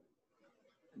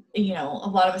 you know, a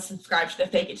lot of us subscribe to the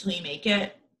fake it till you make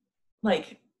it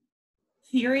like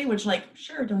theory, which like,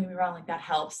 sure, don't get me wrong, like that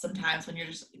helps sometimes when you're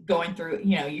just going through,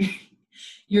 you know,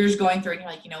 you're just going through and you're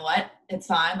like, you know what, it's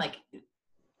fine. Like,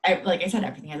 like I said,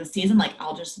 everything has a season. Like,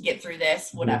 I'll just get through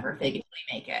this, whatever, fake it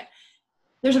till you make it.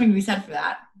 There's something to be said for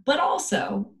that. But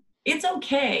also, it's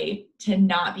okay to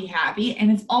not be happy.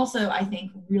 And it's also, I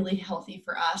think, really healthy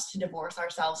for us to divorce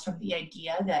ourselves from the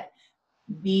idea that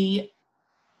you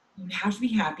have to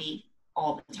be happy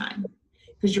all the time,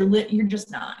 because you're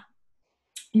just not.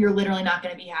 You're literally not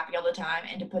going to be happy all the time,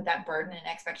 and to put that burden and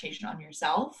expectation on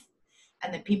yourself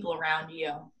and the people around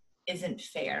you isn't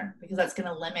fair, because that's going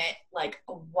to limit like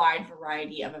a wide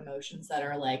variety of emotions that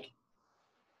are like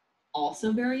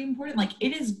also very important. Like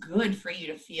it is good for you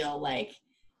to feel like,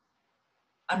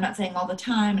 I'm not saying all the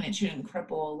time and it shouldn't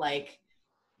cripple like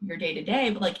your day to day,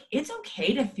 but like it's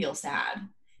okay to feel sad.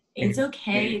 It's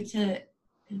okay to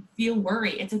feel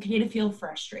worried. It's okay to feel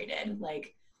frustrated.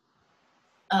 Like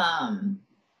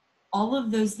all of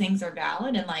those things are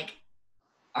valid and like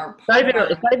are part of It's our.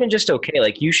 not even just okay.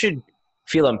 Like you should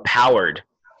feel empowered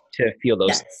to feel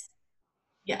those things.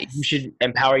 Yes. You Yes. should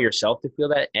empower yourself to feel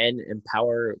that and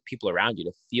empower people around you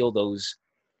to feel those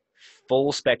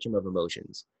full spectrum of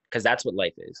emotions, because that's what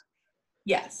life is.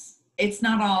 Yes. It's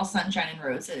not all sunshine and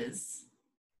roses.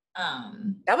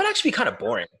 That would actually be kind of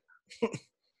boring.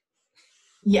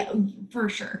 Yeah, for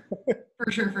sure.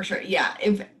 For sure, for sure. Yeah.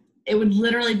 If it would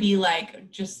literally be like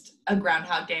just a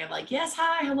groundhog day of like, yes,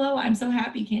 hi, hello, I'm so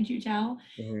happy, can't you tell?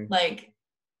 Mm-hmm. Like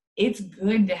it's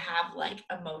good to have like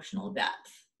emotional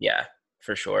depth. Yeah,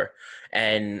 for sure.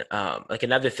 And like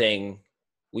another thing,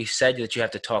 we said that you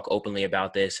have to talk openly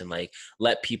about this and like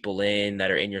let people in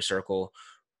that are in your circle,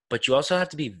 but you also have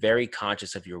to be very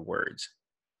conscious of your words,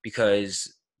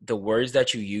 because the words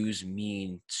that you use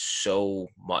mean so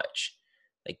much.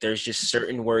 Like there's just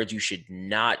certain words you should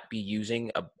not be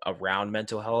using around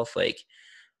mental health, like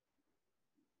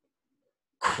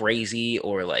crazy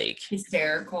or like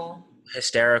Hysterical.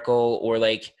 hysterical, or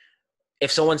like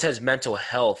if someone says mental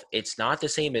health, it's not the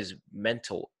same as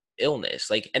mental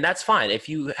illness. Like, and that's fine. If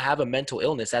you have a mental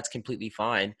illness, that's completely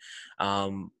fine.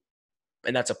 And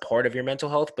that's a part of your mental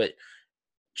health. But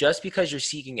just because you're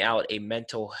seeking out a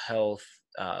mental health,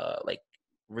 like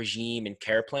regime and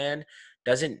care plan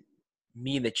doesn't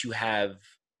mean that you have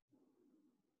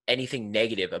anything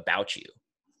negative about you.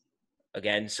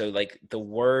 Again, so like the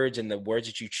words and the words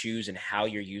that you choose and how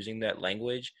you're using that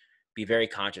language, be very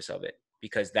conscious of it,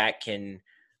 because that can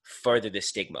further the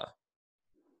stigma.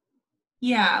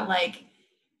 Yeah, like,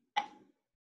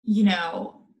 you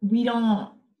know, we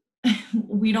don't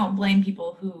blame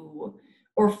people who,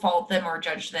 or fault them or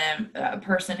judge them, a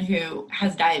person who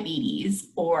has diabetes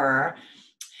or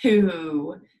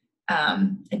who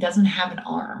it doesn't have an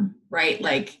arm, right?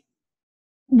 Like,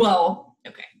 well,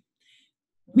 okay.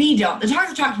 We don't. The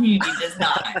Toxic Talk community does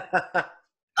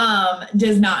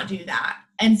not do that.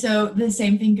 And so the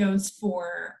same thing goes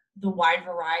for the wide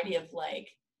variety of like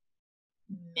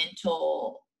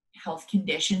mental health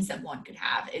conditions that one could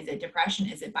have. Is it depression?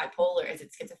 Is it bipolar? Is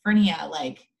it schizophrenia?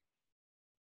 Like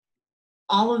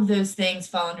all of those things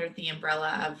fall under the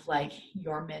umbrella of like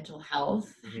your mental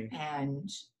health. Mm-hmm. And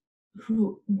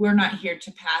who, we're not here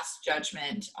to pass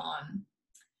judgment on,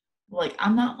 like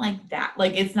I'm not like that.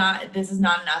 Like it's not, this is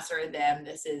not an us or a them.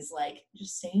 This is like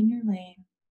just stay in your lane,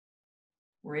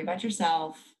 worry about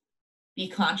yourself, be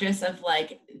conscious of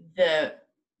like the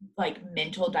like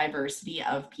mental diversity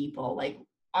of people. Like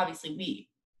obviously we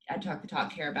at Talk the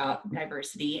Talk care about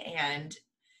diversity, and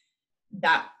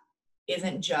that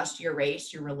isn't just your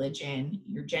race, your religion,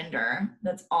 your gender.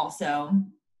 That's also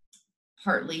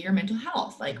partly your mental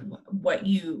health, like what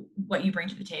you bring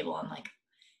to the table. And like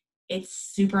it's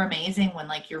super amazing when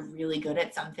like you're really good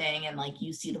at something and like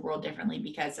you see the world differently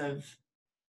because of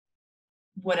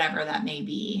whatever that may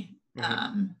be.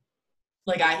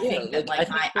 Like I Yeah, think that like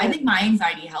like I think my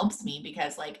anxiety helps me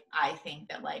because like I think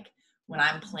that like when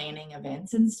I'm planning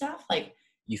events and stuff, like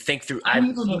you think through. I'm I've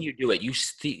able seen to, you do it.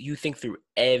 You think through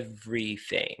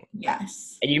everything,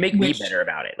 yes, and you make me which better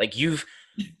about it. Like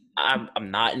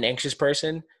I'm not an anxious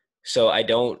person, so I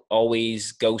don't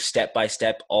always go step by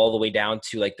step all the way down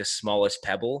to like the smallest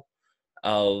pebble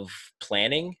of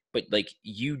planning, but like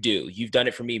you do. You've done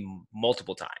it for me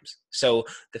multiple times. So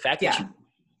the fact that you yeah,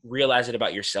 realize it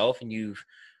about yourself and you've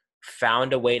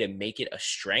found a way to make it a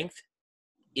strength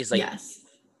is like yes,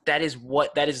 that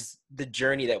is the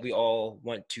journey that we all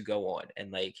want to go on.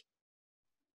 And like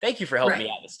thank you for helping me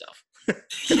right. out with stuff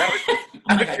because Oh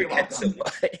I my would God, you're forget so welcome.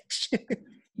 much.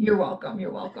 You're welcome.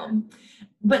 You're welcome.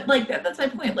 But like that's my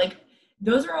point. Like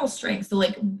those are all strengths. So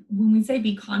like when we say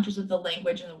be conscious of the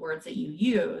language and the words that you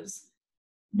use,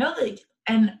 know that.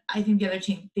 And I think the other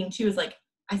thing too is like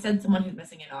I said, someone who's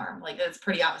missing an arm. Like it's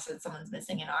pretty obvious that someone's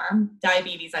missing an arm.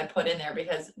 Diabetes I put in there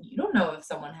because you don't know if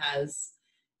someone has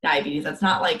diabetes. That's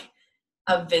not like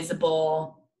a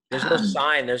visible There's no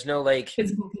sign. There's no like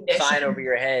physical sign over condition.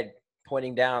 your head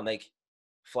pointing down, like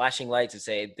flashing lights that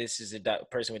say this is a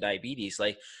person with diabetes.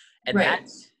 Like, and Right.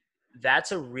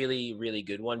 that's a really really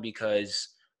good one because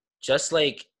just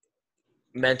like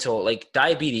mental, like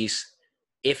diabetes,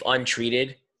 if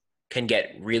untreated, can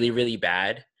get really really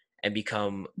bad and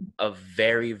become a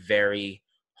very very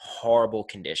horrible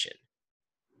condition.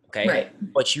 Okay,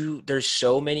 Right. but there's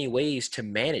so many ways to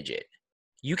manage it.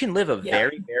 You can live a Yeah.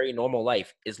 very very normal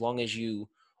life as long as you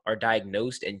are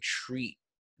diagnosed and treat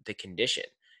the condition.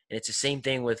 And it's the same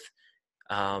thing with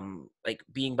like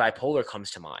being bipolar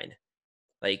comes to mind.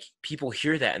 Like people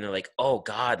hear that and they're like, oh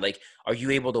God, like are you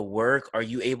able to work, are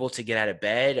you able to get out of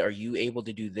bed, are you able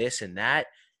to do this and that?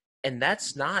 And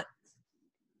that's not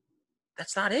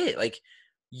it. Like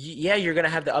yeah, you're gonna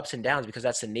have the ups and downs because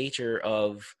that's the nature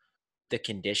of the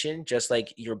condition, just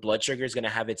like your blood sugar is going to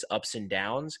have its ups and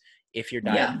downs if you're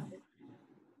diabetic. Yeah.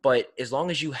 But as long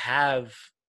as you have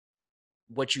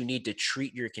what you need to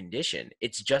treat your condition,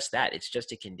 it's just that. It's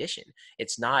just a condition.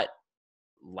 It's not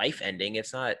life ending.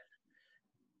 It's not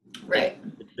like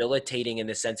Right. debilitating in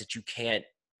the sense that you can't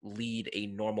lead a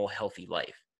normal, healthy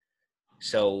life.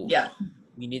 So Yeah.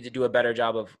 we need to do a better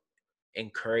job of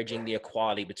encouraging the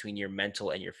equality between your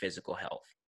mental and your physical health.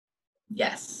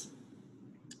 Yes.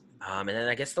 And then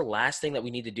I guess the last thing that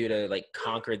we need to do to like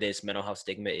conquer this mental health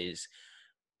stigma is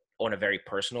on a very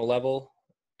personal level,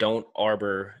 don't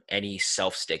arbor any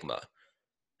self stigma.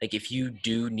 Like if you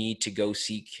do need to go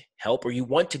seek help or you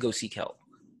want to go seek help,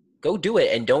 go do it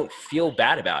and don't feel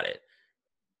bad about it.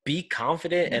 Be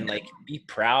confident and like be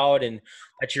proud and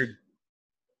that you're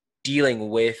dealing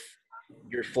with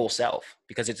your full self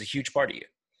because it's a huge part of you.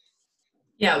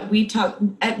 Yeah, we talk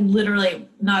at literally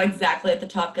not exactly at the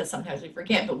top because sometimes we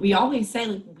forget, but we always say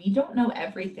like we don't know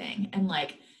everything. And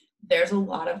like there's a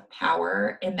lot of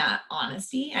power in that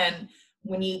honesty. And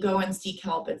when you go and seek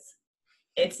help,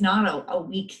 it's not a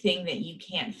weak thing that you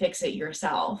can't fix it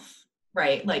yourself,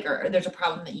 right? Like or there's a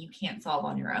problem that you can't solve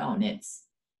on your own. It's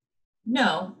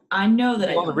no, I know that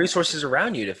I All the don't know resources everything.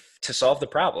 around you to solve the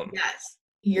problem. Yes.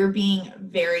 You're being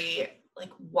very like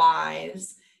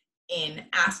wise in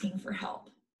asking for help.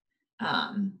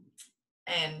 Um,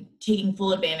 and taking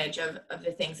full advantage of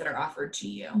the things that are offered to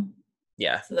you.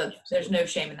 Yeah, So that there's absolutely. no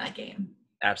shame in that game.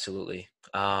 Absolutely.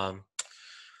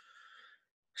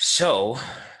 So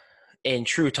in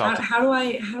true talk to How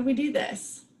do we do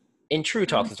this? in true How do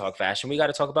talk we, to talk fashion, we got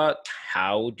to talk about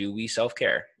how do we self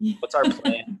care? yeah. What's our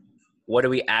plan? What do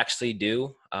we actually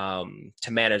do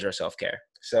to manage our self care?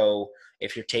 So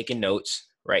if you're taking notes,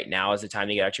 right now is the time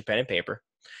to get out your pen and paper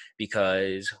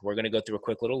because we're going to go through a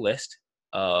quick little list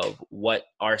of what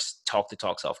our talk to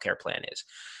talk self care plan is.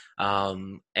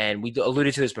 And we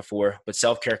alluded to this before, but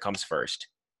self care comes first.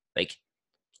 Like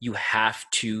you have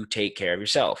to take care of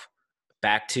yourself.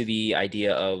 Back to the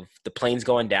idea of the plane's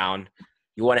going down.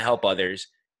 You want to help others,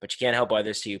 but you can't help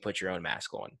others till you put your own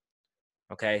mask on.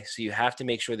 Okay. So you have to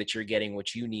make sure that you're getting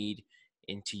what you need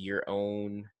into your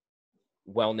own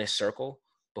wellness circle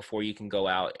before you can go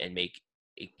out and make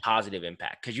a positive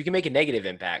impact. Because you can make a negative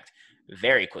impact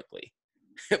very quickly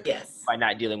Yes. by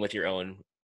not dealing with your own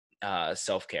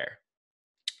self care.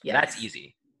 That's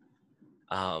easy.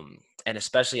 And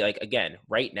especially like, again,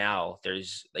 right now,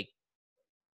 there's like,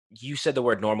 you said the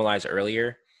word normalize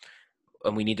earlier,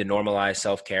 and we need to normalize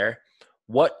self-care.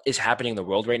 What is happening in the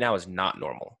world right now is not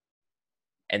normal.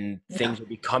 And things are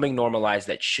becoming normalized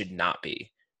that should not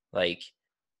be. Like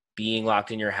being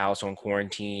locked in your house on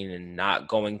quarantine and not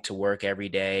going to work every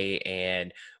day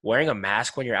and wearing a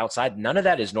mask when you're outside. None of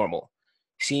that is normal.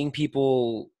 Seeing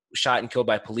people shot and killed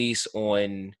by police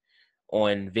on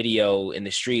video in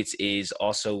the streets is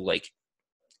also like,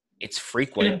 it's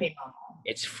frequent.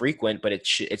 It's frequent, but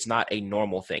it's not a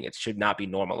normal thing. It should not be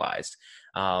normalized.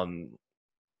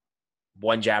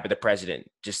 One jab at the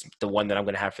president, just the one that I'm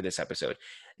going to have for this episode.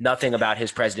 Nothing about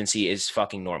his presidency is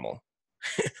fucking normal.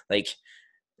 Like,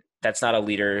 that's not a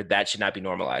leader. That should not be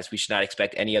normalized. We should not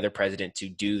expect any other president to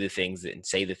do the things and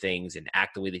say the things and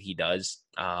act the way that he does.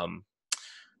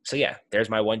 So yeah, there's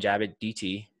my one jab at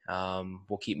DT.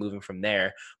 We'll keep moving from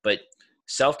there. But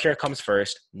self-care comes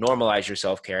first. Normalize your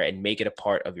self-care and make it a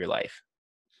part of your life.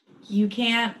 You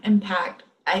can't impact.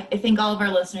 I think all of our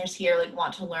listeners here like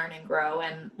want to learn and grow,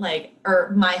 and like,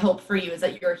 or my hope for you is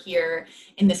that you're here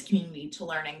in this community to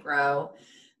learn and grow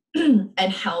and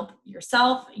help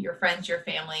yourself, your friends, your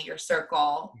family, your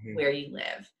circle, where you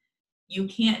live. You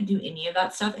can't do any of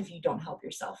that stuff if you don't help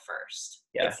yourself first.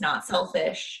 It's not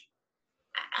selfish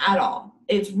at all.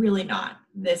 It's really not.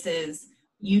 This is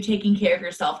you taking care of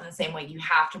yourself in the same way you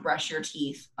have to brush your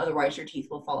teeth. Otherwise your teeth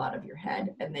will fall out of your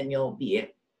head and then you'll be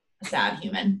a sad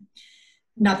human.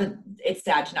 Not that it's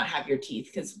sad to not have your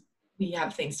teeth, because we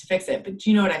have things to fix it, but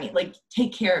you know what I mean? Like,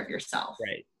 take care of yourself.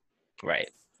 Right.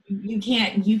 You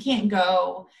can't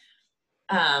go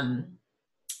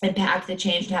impact the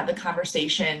change and have the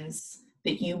conversations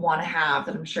that you want to have,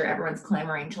 that I'm sure everyone's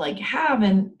clamoring to like have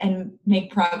and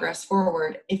make progress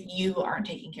forward, if you aren't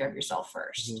taking care of yourself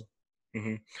first.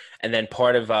 And then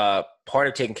part of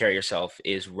taking care of yourself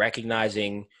is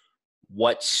recognizing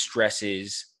what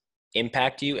stresses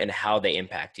impact you and how they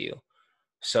impact you.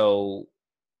 So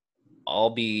I'll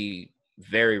be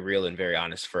very real and very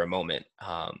honest for a moment.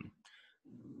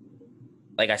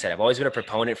 Like I said, I've always been a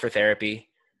proponent for therapy.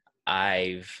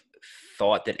 I've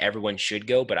thought that everyone should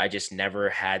go, but I just never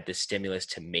had the stimulus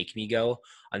to make me go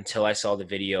until I saw the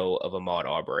video of Ahmaud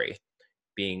Arbery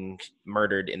being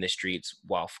murdered in the streets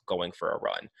while going for a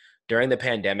run. During the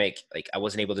pandemic, like, I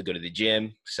wasn't able to go to the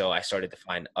gym, so I started to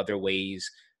find other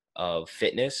ways of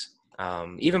fitness.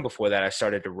 Even before that, I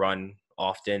started to run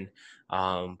often,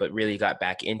 but really got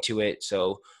back into it.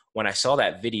 So when I saw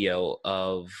that video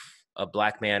of a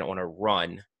Black man on a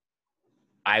run,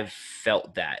 I've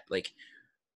felt that, like,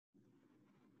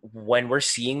 when we're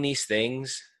seeing these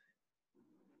things,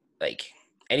 like,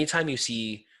 anytime you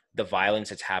see the violence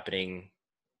that's happening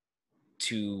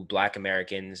to Black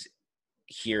Americans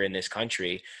here in this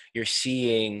country, you're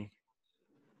seeing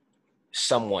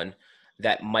someone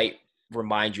that might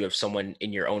remind you of someone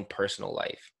in your own personal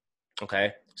life.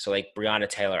 Okay. So like Breonna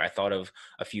Taylor, I thought of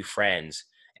a few friends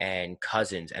and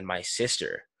cousins and my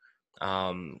sister.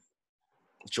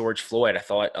 George Floyd, I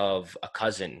thought of a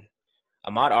cousin.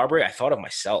 Ahmaud Arbery, I thought of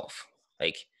myself.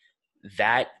 Like,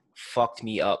 that fucked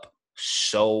me up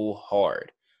so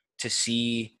hard to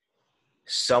see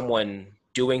someone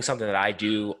doing something that I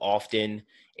do often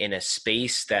in a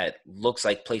space that looks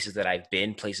like places that I've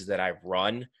been, places that I've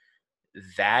run.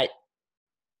 That,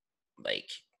 like,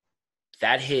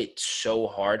 that hit so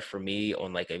hard for me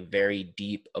on like a very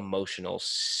deep emotional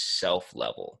self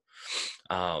level.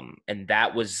 And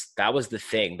that was the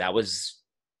thing. That was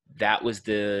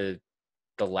the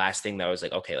last thing that I was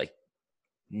like, okay, like,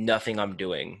 nothing I'm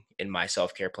doing in my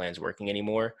self-care plans working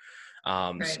anymore.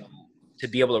 So to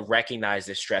be able to recognize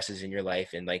the stresses in your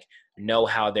life and like know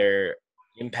how they're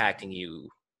impacting you,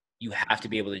 you have to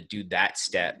be able to do that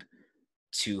step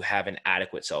to have an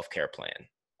adequate self-care plan.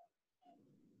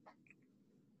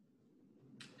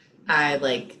 I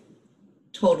like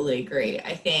totally agree.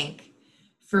 I think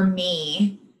for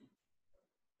me,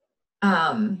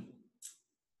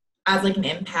 as like an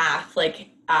empath,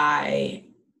 I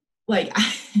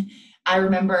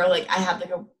remember like I had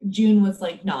like June was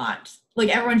like not like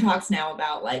everyone talks now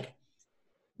about like,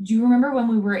 do you remember when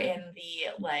we were in the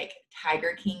like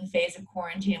Tiger King phase of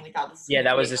quarantine and we thought this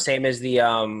that was the same as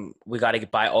the we got to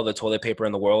buy all the toilet paper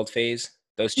in the world phase.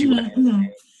 Those two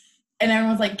and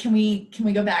everyone's like, can we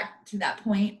go back to that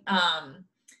point?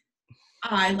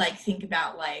 I like think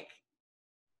about like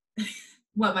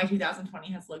what my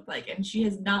 2020 has looked like, and she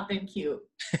has not been cute,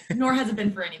 nor has it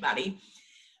been for anybody.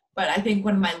 But I think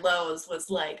one of my lows was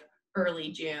like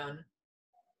early June,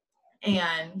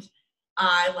 and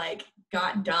I like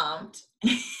got dumped,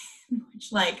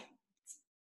 which like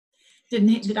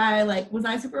Did I was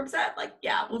I super upset? Like,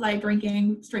 yeah. Was I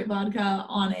drinking straight vodka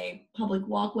on a public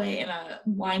walkway in a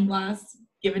wine glass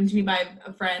given to me by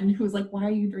a friend who was like, why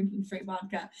are you drinking straight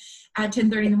vodka at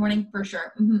 10:30 in the morning? For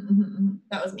sure.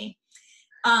 That was me.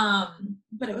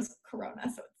 But it was Corona,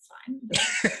 so it's fine.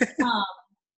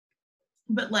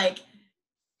 But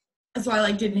so I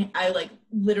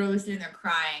literally was sitting there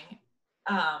crying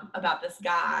about this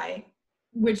guy,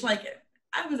 which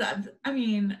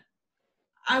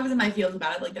I was in my feels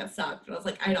about it. Like, that sucked. But I was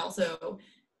like, I'd also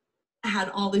had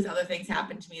all these other things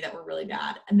happen to me that were really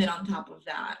bad. And then on top of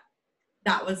that,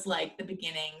 that was like the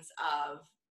beginnings of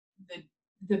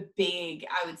the big,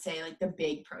 I would say, like, the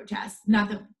big protests. Not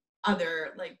the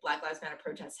other Black Lives Matter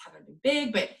protests haven't been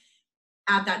big, but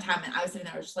at that time, and I was sitting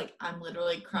there, I was just like, I'm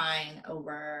literally crying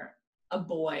over a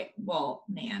boy, well,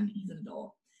 man, he's an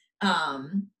adult,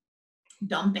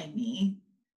 dumping me.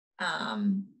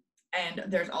 And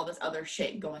there's all this other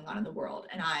shit going on in the world.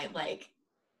 And I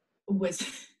was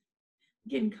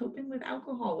again coping with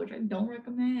alcohol, which I don't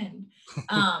recommend.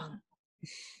 But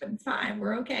it's fine,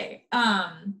 we're okay.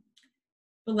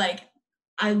 But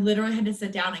I literally had to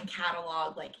sit down and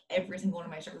catalog every single one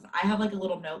of my struggles. I have a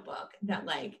little notebook that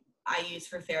I use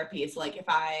for therapy. So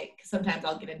sometimes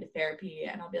I'll get into therapy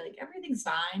and I'll be like, everything's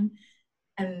fine.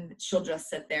 And she'll just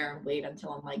sit there and wait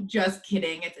until I'm like, just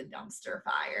kidding, it's a dumpster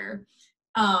fire.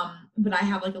 But I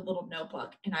have a little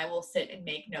notebook, and I will sit and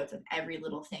make notes of every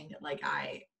little thing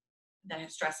that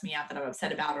has stressed me out, that I'm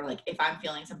upset about, or if I'm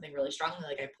feeling something really strongly,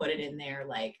 I put it in there,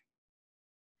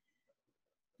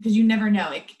 because you never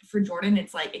know. For Jordan,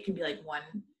 it's it could be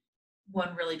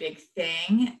one really big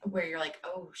thing where you're like,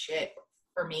 oh shit.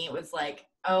 For me, it was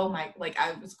oh my,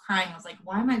 I was crying. I was like,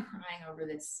 why am I crying over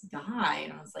this guy?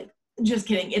 And I was like, just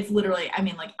kidding. It's literally,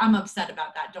 I'm upset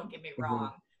about that. Don't get me wrong.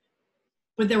 Mm-hmm.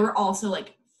 But there were also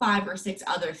 5 or 6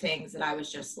 other things that I was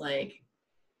just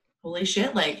holy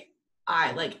shit.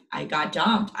 I got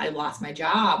dumped. I lost my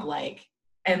job.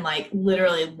 And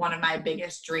literally one of my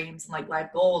biggest dreams and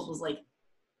life goals was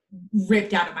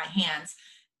ripped out of my hands,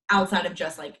 outside of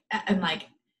just and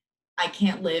I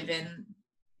can't live in,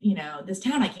 this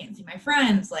town. I can't see my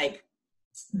friends.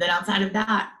 Then outside of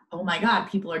that, oh my God,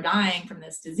 people are dying from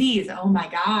this disease. Oh my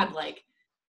God,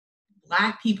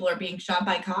 Black people are being shot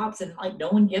by cops, and no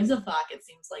one gives a fuck. It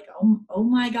seems oh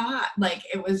my God.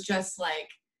 It was just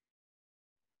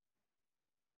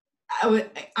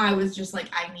I was just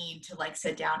I need to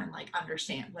sit down and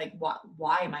understand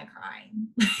why am I crying?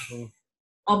 Mm-hmm.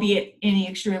 Albeit any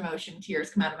extreme emotion, tears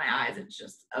come out of my eyes. It's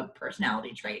just a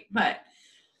personality trait. But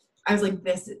I was like,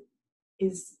 this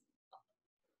is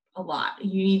a lot.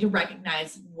 You need to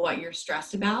recognize what you're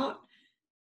stressed about.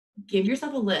 Give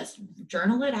yourself a list,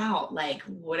 journal it out,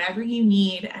 whatever you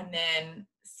need, and then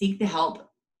seek the help.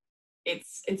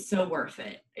 It's so worth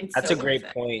it. That's so a great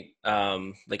point.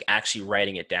 Actually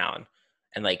writing it down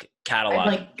and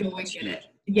catalog. Go and get it.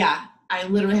 Yeah. I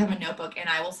literally have a notebook, and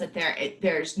I will sit there.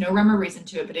 There's no rhyme or reason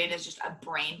to it, but it is just a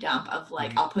brain dump of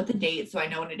mm-hmm. I'll put the date so I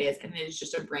know what it is. And it is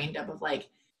just a brain dump of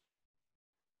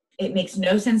it makes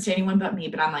no sense to anyone but me.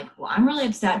 But I'm well, I'm really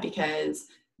upset because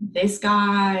this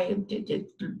guy did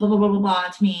blah, blah, blah, blah, blah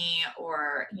to me,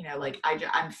 or,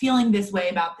 I'm feeling this way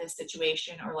about this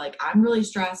situation, or I'm really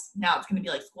stressed. Now it's going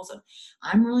to be school stuff.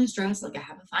 I'm really stressed. I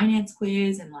have a finance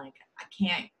quiz, and I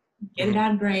can't get it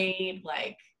out of grade,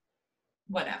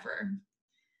 whatever.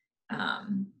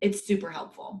 It's super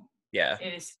helpful. Yeah.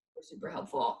 It is super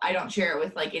helpful. I don't share it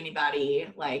with anybody.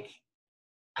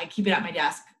 I keep it at my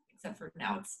desk, except for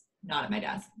now it's not at my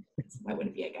desk. Why would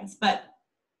it be, I guess? But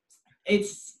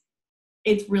it's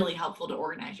really helpful to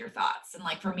organize your thoughts. And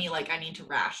for me, I need to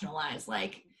rationalize,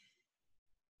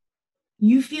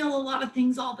 you feel a lot of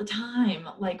things all the time.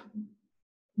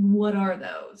 What are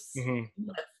those?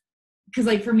 Because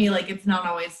mm-hmm. For me, it's not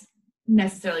always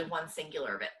necessarily one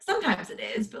singular event. Sometimes it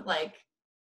is, but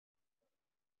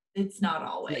it's not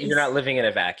always. You're not living in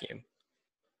a vacuum.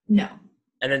 No.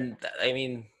 And then,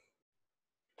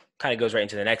 kind of goes right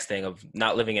into the next thing of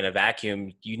not living in a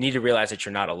vacuum. You need to realize that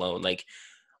you're not alone.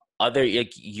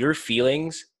 Your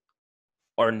feelings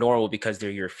are normal because they're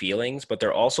your feelings, but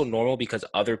they're also normal because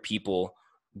other people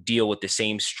deal with the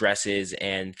same stresses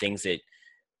and things that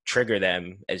trigger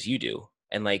them as you do.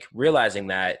 And realizing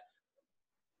that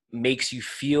makes you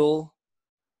feel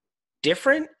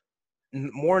different,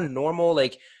 more normal.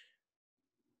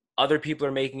 Other people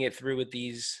are making it through with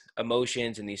these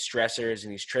emotions and these stressors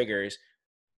and these triggers.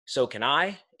 So can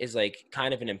I, is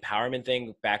kind of an empowerment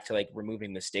thing, back to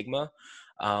removing the stigma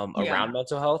around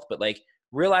mental health. But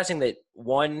realizing that,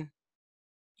 one,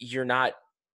 you're not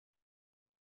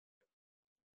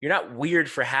weird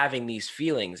for having these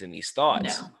feelings and these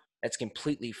thoughts. No. That's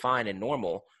completely fine and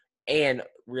normal. And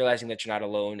realizing that you're not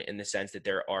alone in the sense that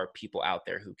there are people out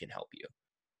there who can help you.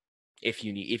 If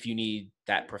you need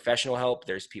that professional help,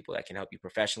 there's people that can help you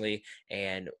professionally.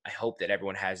 And I hope that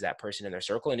everyone has that person in their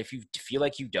circle. And if you feel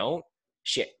like you don't,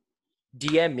 shit,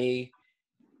 DM me,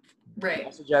 Right.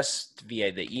 message us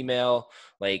via the email.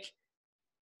 Like,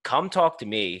 come talk to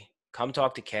me, come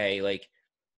talk to Kay. Like,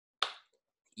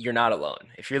 you're not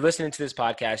alone. If you're listening to this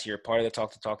podcast, you're a part of the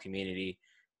Talk to Talk community.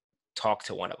 Talk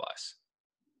to one of us.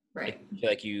 If Right. you feel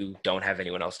like you don't have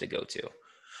anyone else to go to.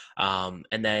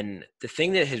 And then the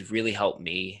thing that has really helped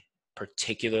me,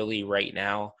 particularly right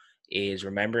now, is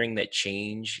remembering that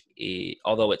change,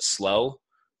 although it's slow,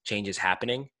 change is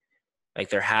happening. Like,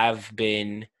 there have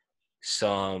been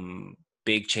some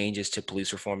big changes to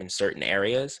police reform in certain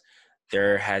areas.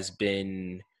 There has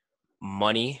been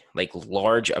money, like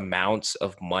large amounts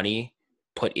of money,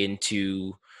 put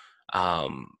into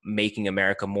making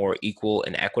America more equal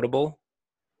and equitable.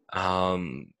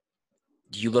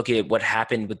 You look at what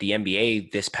happened with the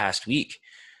NBA this past week,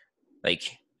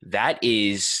 like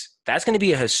that's going to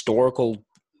be a historical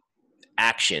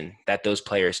action that those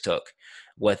players took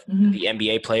with the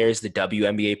NBA players, the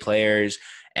WNBA players,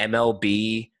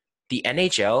 MLB, the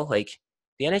NHL. Like,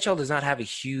 the NHL does not have a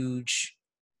huge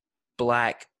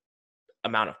black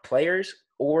amount of players,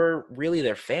 or really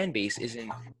their fan base isn't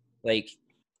like,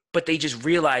 but they just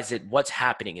realized that what's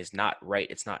happening is not right.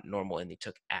 It's not normal. And they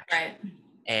took action. Right.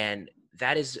 And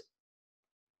that is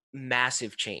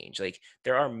massive change. Like,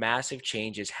 there are massive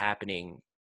changes happening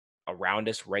around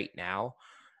us right now,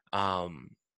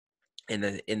 in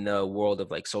the world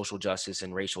of like social justice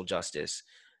and racial justice.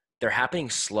 They're happening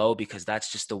slow because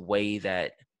that's just the way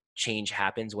that change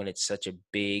happens when it's such a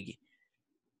big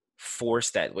force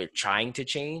that we're trying to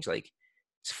change. Like,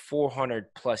 it's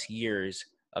 400 plus years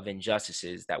of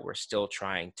injustices that we're still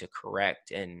trying to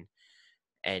correct and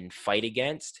fight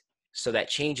against. So that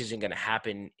change isn't going to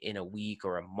happen in a week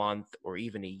or a month or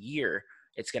even a year.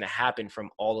 It's going to happen from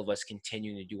all of us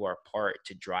continuing to do our part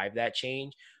to drive that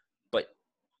change. But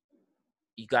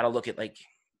you got to look at, like,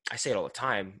 I say it all the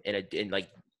time, in like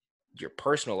your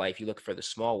personal life, you look for the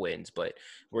small wins, but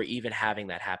we're even having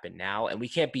that happen now. And we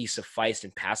can't be sufficed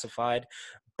and pacified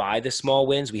by the small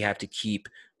wins. We have to keep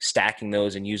stacking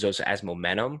those and use those as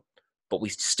momentum, but we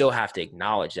still have to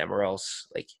acknowledge them, or else,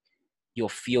 like, you'll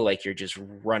feel like you're just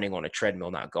running on a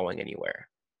treadmill, not going anywhere.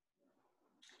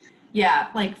 Yeah,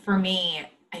 like for me,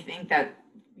 I think that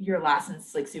your last sentence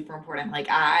is like super important. Like,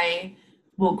 I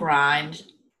will grind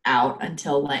out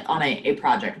until, like, on a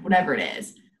project, whatever it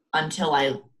is, until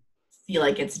I feel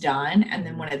like it's done. And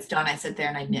then when it's done, I sit there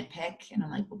and I nitpick and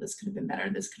I'm like, well, this could have been better.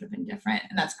 This could have been different.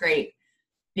 And that's great.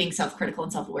 Being self-critical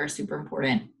and self-aware is super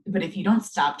important. But if you don't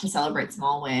stop to celebrate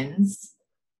small wins,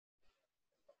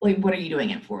 like, what are you doing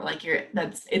it for? Like,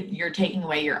 you're taking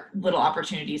away your little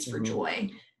opportunities for joy.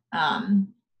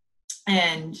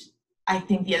 And I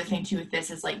think the other thing too with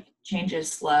this is, like, change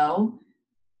is slow.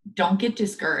 Don't get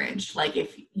discouraged. Like,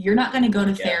 if you're not going to go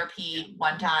to therapy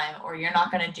one time, or you're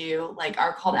not going to do like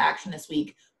our call to action this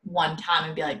week one time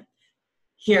and be like,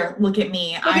 here, look at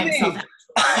me. I'm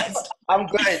self-actualized. I'm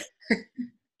good.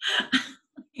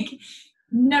 Like,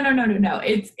 no.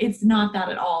 It's not that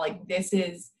at all. Like, this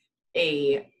is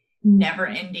a never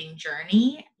ending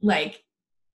journey. Like,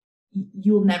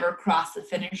 you'll never cross the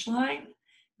finish line,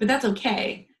 but that's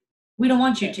okay. We don't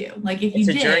want you to. Like, if it's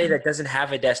you a journey that doesn't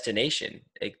have a destination.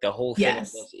 Like, the whole thing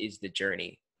of this is the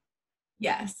journey.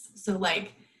 Yes. So,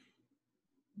 like,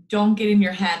 don't get in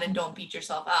your head and don't beat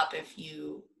yourself up if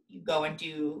you go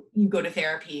to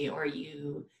therapy, or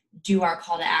you do our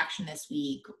call to action this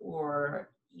week, or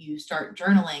you start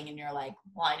journaling and you're like,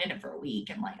 well, I did it for a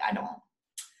week and, like,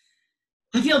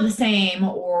 I feel the same,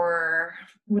 or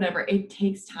whatever. It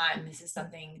takes time. This is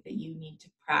something that you need to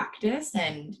practice,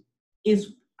 and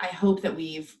I hope that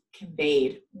we've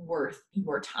conveyed worth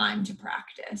your time to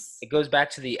practice. It goes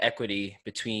back to the equity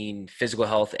between physical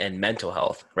health and mental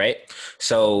health, right?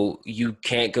 So you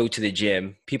can't go to the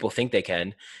gym. People think they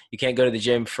can. You can't go to the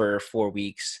gym for 4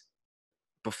 weeks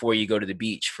before you go to the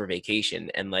beach for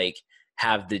vacation and, like,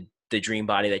 have the dream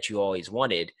body that you always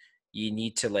wanted. You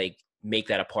need to, like, make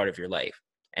that a part of your life.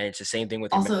 And it's the same thing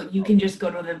with also, you can just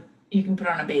you can put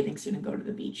on a bathing suit and go to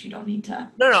the beach. You don't need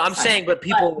to. No, I'm saying, but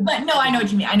people. But no, I know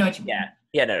what you mean.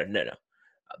 Yeah, no.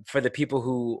 For the people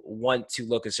who want to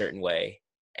look a certain way,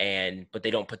 but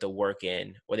they don't put the work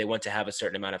in, or they want to have a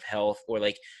certain amount of health, or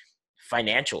like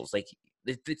financials, like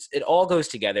it all goes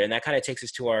together. And that kind of takes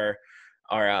us to our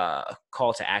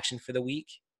call to action for the week.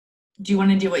 Do you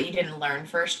want to do what you didn't learn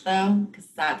first, though? Because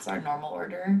that's our normal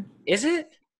order. Is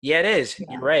it? Yeah, it is. Yeah.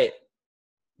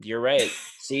 You're right.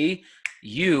 See,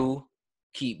 you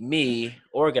keep me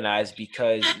organized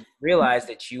because you realize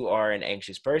that you are an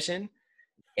anxious person,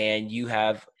 and you're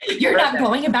not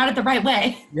going about it the right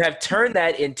way. You have turned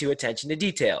that into attention to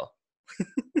detail.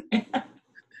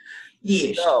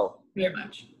 Yeesh. So, very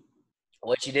much.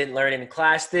 What you didn't learn in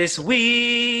class this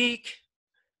week.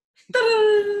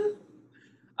 We're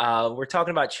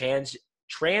talking about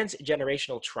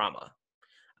transgenerational trauma.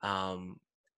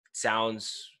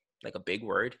 Sounds like a big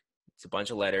word. It's a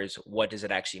bunch of letters. What does it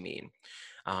actually mean?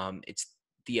 It's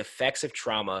the effects of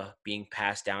trauma being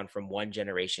passed down from one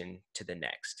generation to the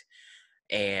next.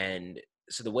 And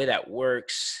so the way that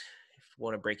works, if you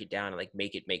want to break it down and like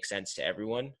make it make sense to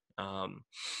everyone,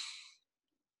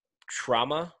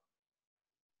 trauma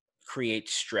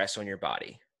creates stress on your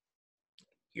body.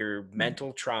 Your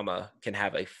mental trauma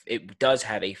does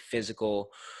have a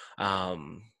physical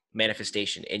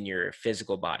manifestation in your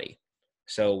physical body.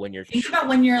 So when you're think about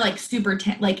when you're like super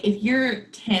tense, like if you're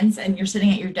tense and you're sitting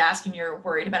at your desk and you're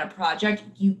worried about a project,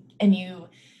 you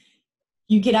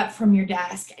get up from your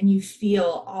desk and you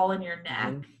feel all in your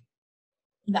neck,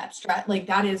 that stress, like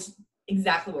that is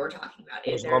exactly what we're talking about.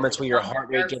 Those moments where your heart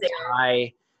rate gets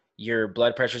high, your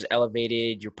blood pressure is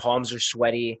elevated, your palms are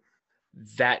sweaty,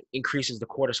 that increases the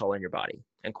cortisol in your body.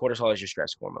 And cortisol is your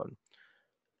stress hormone.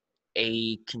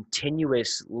 A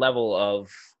continuous level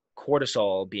of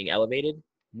cortisol being elevated,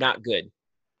 not good,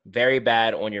 very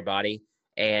bad on your body.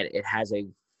 And it has a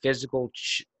physical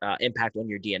impact on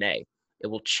your DNA. It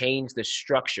will change the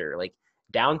structure, like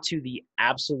down to the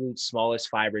absolute smallest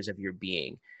fibers of your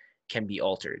being can be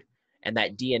altered. And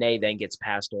that DNA then gets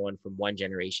passed on from one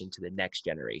generation to the next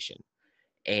generation.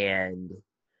 And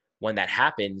when that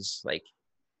happens, like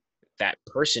that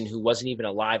person who wasn't even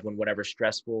alive when whatever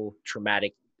stressful,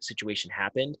 traumatic situation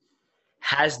happened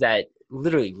has that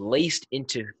literally laced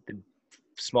into the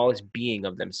smallest being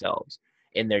of themselves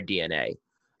in their DNA.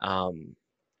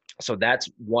 So that's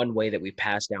one way that we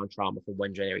pass down trauma from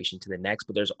one generation to the next.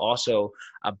 But there's also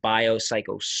a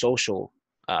biopsychosocial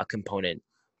component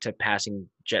to passing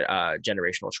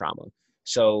generational trauma.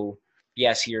 So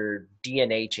yes, your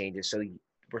DNA changes. So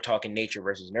we're talking nature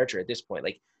versus nurture at this point.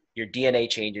 Like your DNA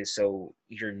changes, so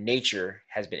your nature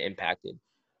has been impacted.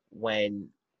 When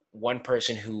one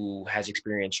person who has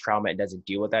experienced trauma and doesn't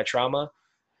deal with that trauma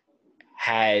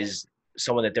has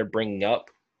someone that they're bringing up,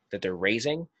 that they're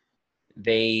raising,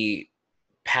 they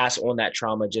pass on that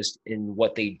trauma just in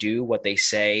what they do, what they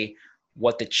say,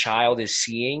 what the child is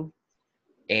seeing,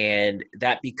 and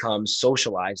that becomes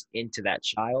socialized into that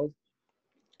child.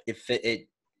 It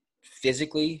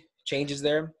physically changes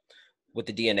them with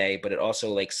the DNA, but it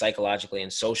also like psychologically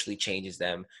and socially changes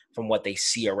them from what they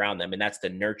see around them. And that's the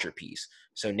nurture piece.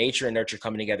 So nature and nurture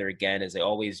coming together again, as they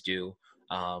always do,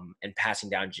 and passing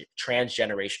down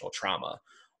transgenerational trauma.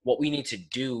 What we need to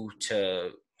do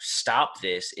to stop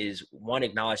this is, one,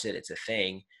 acknowledge that it's a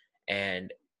thing.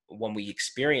 And when we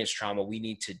experience trauma, we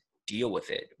need to deal with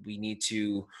it. We need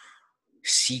to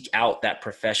seek out that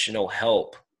professional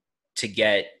help to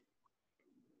get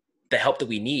the help that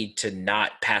we need to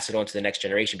not pass it on to the next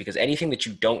generation, because anything that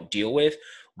you don't deal with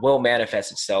will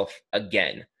manifest itself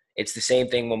again. It's the same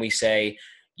thing when we say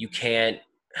you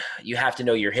have to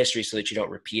know your history so that you don't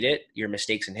repeat it, your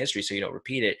mistakes in history so you don't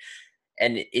repeat it.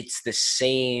 And it's the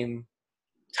same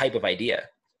type of idea.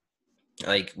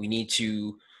 Like we need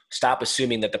to stop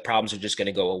assuming that the problems are just going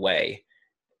to go away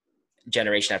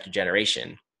generation after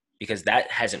generation, because that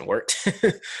hasn't worked.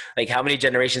 Like how many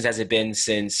generations has it been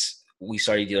since we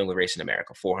started dealing with race in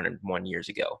America 401 years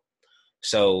ago?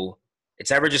 So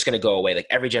it's never just going to go away. Like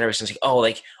every generation is like, oh,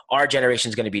 like our generation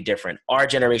is going to be different. Our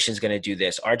generation is going to do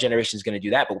this. Our generation is going to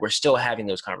do that. But we're still having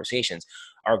those conversations.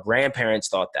 Our grandparents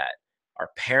thought that. Our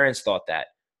parents thought that.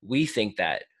 We think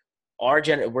that.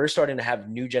 We're starting to have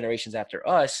new generations after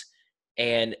us.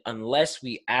 And unless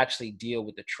we actually deal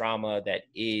with the trauma that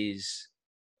is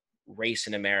race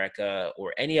in America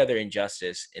or any other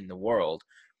injustice in the world,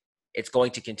 it's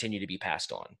going to continue to be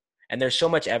passed on. And there's so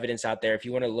much evidence out there. If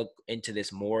you want to look into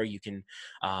this more, you can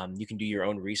do your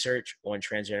own research on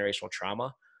transgenerational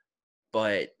trauma.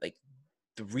 But like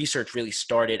the research really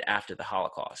started after the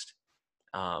Holocaust,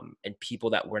 and people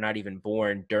that were not even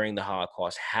born during the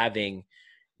Holocaust having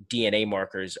DNA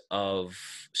markers of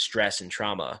stress and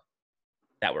trauma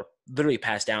that were literally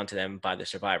passed down to them by the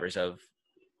survivors of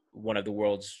one of the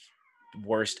world's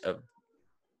worst of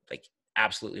like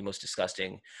absolutely most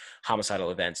disgusting homicidal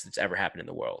events that's ever happened in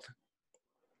the world.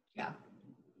 Yeah.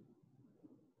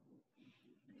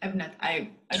 I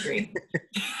agree.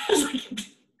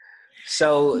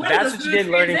 So that's what you did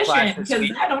learn in class this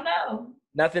week. I don't know.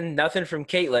 Nothing from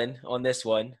Kaitlin on this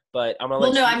one, but I'm gonna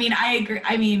Well, let no, you. I mean, I agree.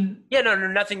 I mean, Yeah, no,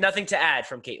 nothing to add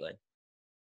from Kaitlin.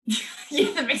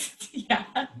 yeah, that makes sense. Yeah,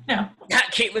 no.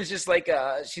 Caitlin's just like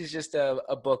she's just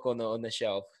a book on the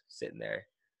shelf sitting there.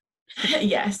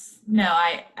 Yes. No,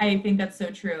 I think that's so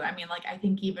true. I mean, like, I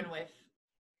think even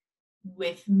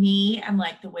with me and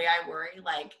like the way I worry,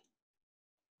 like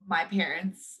my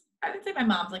parents, I would say my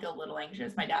mom's like a little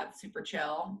anxious. My dad's super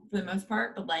chill for the most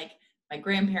part, but like my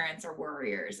grandparents are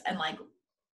worriers. And like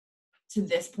to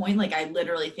this point, like I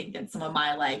literally think that some of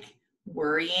my like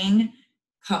worrying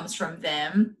comes from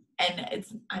them. And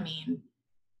it's, I mean,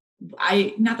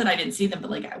 not that I didn't see them, but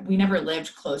like we never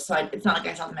lived close. So it's not like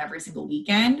I saw them every single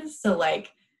weekend. So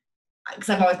like, because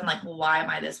I've always been like, well, why am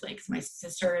I this way? Because my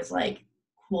sister is like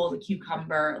cool as a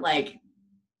cucumber. Like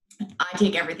I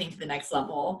take everything to the next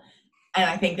level. And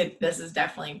I think that this is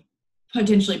definitely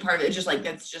potentially part of it. It's just like,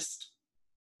 that's just,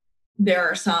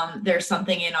 there's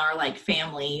something in our like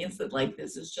families that like,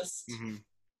 this is just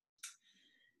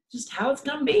how it's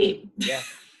going to be. Yeah.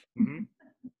 Mm-hmm.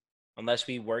 Unless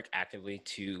we work actively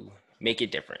to make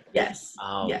it different. Yes.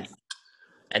 Yes.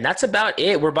 And that's about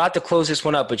it. We're about to close this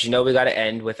one up, but we got to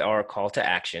end with our call to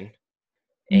action.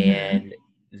 Mm-hmm. And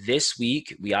this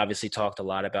week, we obviously talked a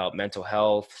lot about mental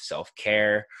health,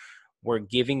 self-care. We're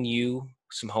giving you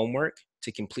some homework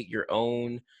to complete your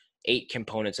own 8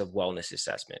 components of wellness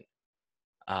assessment.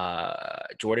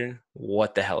 Jordan,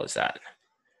 what the hell is that?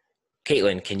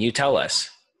 Kaitlin, can you tell us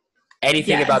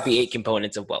anything about the 8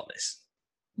 components of wellness?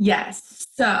 Yes.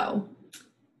 So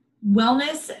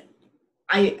wellness,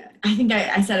 I think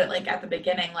I said it like at the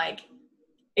beginning, like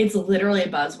it's literally a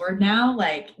buzzword now.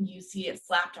 Like you see it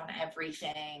slapped on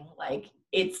everything. Like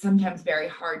it's sometimes very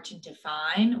hard to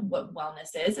define what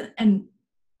wellness is. And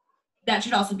that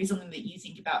should also be something that you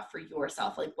think about for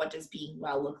yourself. Like what does being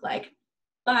well look like?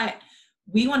 But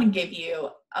we want to give you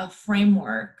a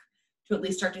framework to at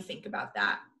least start to think about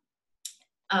that.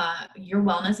 Your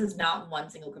wellness is not one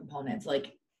single component. So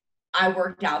like I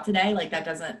worked out today, like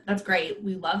that's great.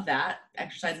 We love that.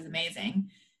 Exercise is amazing.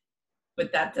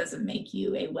 But that doesn't make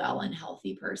you a well and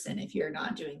healthy person if you're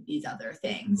not doing these other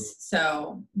things.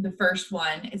 So the first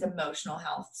one is emotional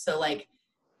health. So like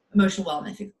emotional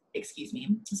wellness, excuse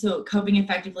me. So coping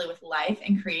effectively with life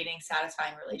and creating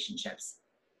satisfying relationships.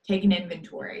 Take an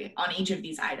inventory on each of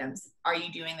these items. Are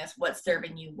you doing this? What's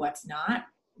serving you? What's not?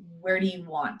 Where do you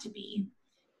want to be?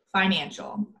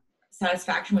 Financial,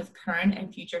 satisfaction with current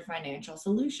and future financial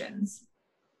solutions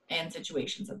and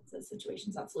situations.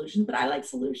 Situations, not solutions, but I like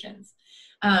solutions.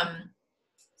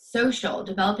 Social,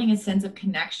 developing a sense of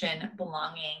connection,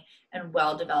 belonging, and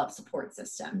well-developed support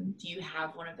system. Do you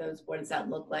have one of those? What does that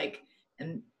look like?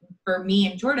 And for me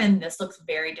and Jordan, this looks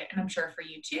very different. I'm sure for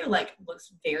you too, like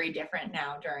looks very different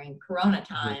now during Corona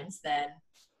times than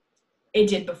it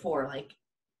did before. Like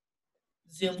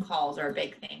Zoom calls are a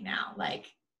big thing now. Like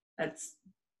that's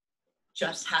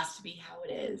just has to be how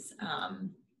it is.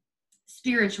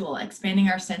 Spiritual, expanding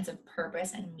our sense of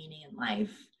purpose and meaning in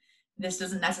life. This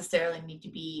doesn't necessarily need to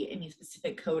be any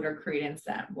specific code or credence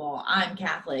that, well, I'm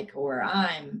Catholic or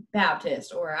I'm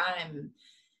Baptist or I'm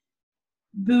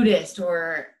Buddhist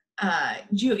or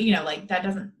Jew, like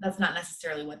that's not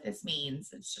necessarily what this means.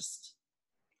 It's just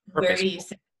Purpose. Where do you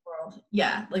sit in the world?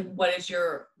 Yeah. Like what is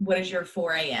your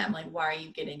 4 a.m.? Like why are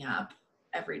you getting up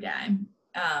every day?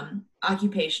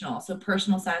 Occupational, so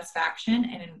personal satisfaction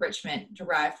and enrichment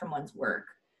derived from one's work.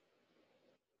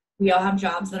 We all have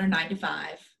jobs that are 9 to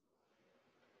 5,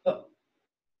 but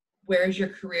where's your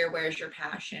career? Where's your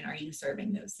passion? Are you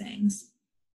serving those things?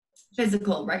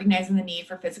 Physical, recognizing the need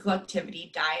for physical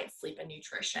activity, diet, sleep, and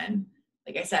nutrition.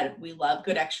 Like I said, we love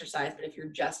good exercise, but if you're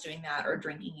just doing that or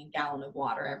drinking a gallon of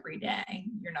water every day,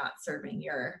 you're not serving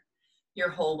your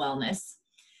whole wellness.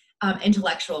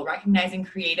 Intellectual, recognizing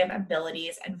creative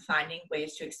abilities and finding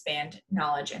ways to expand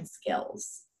knowledge and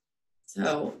skills.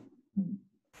 So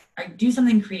do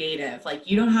something creative. Like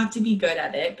you don't have to be good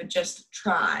at it, but just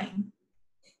try.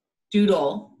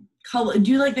 Doodle, color,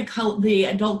 do like the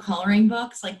adult coloring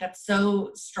books. Like that's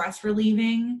so stress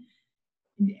relieving.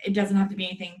 It doesn't have to be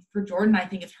anything for Jordan. I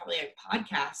think it's probably like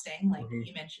podcasting. Like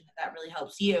you mentioned that really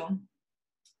helps you.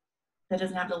 That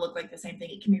doesn't have to look like the same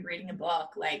thing. It can be reading a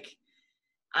book. Like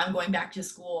I'm going back to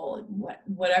school,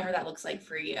 whatever that looks like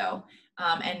for you.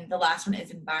 And the last one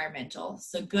is environmental.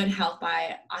 So good health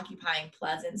by occupying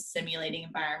pleasant, stimulating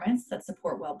environments that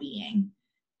support well-being.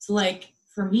 So like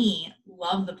for me,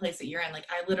 love the place that you're in. Like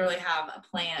I literally have a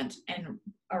plant and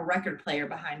a record player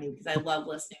behind me because I love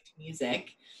listening to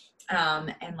music.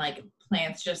 And like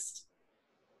plants just,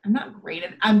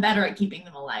 I'm better at keeping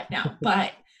them alive now,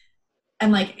 but,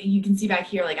 and like you can see back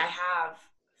here, like I have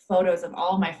photos of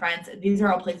all of my friends. These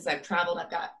are all places I've traveled. I've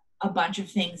got a bunch of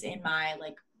things in my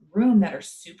like room that are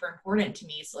super important to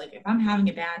me. So like if I'm having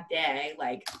a bad day,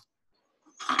 like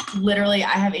literally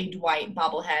I have a Dwight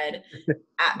bobblehead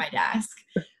at my desk.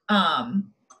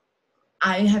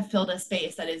 I have filled a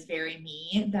space that is very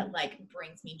me, that like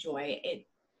brings me joy.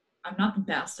 I'm not the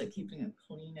best at keeping it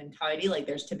clean and tidy. Like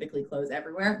there's typically clothes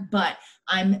everywhere, but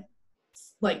I'm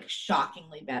like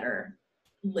shockingly better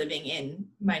living in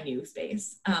my new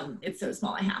space. It's so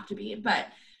small, I have to be, but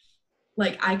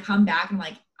like I come back and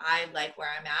like, I like where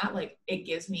I'm at. Like it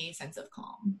gives me a sense of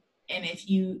calm. And if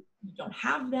you don't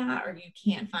have that, or you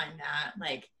can't find that,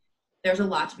 like there's a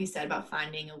lot to be said about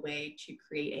finding a way to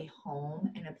create a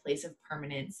home and a place of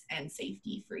permanence and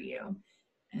safety for you.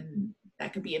 And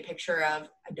that could be a picture of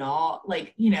a doll,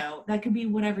 like, you know, that could be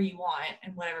whatever you want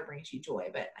and whatever brings you joy.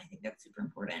 But I think that's super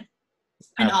important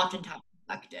and oftentimes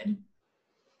neglected.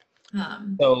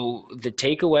 So the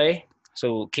takeaway,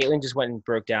 so Kaitlin just went and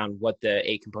broke down what the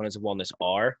 8 components of wellness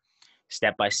are,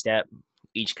 step by step,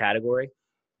 each category.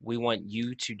 We want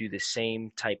you to do the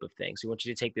same type of thing. So we want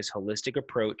you to take this holistic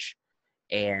approach,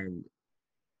 and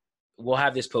we'll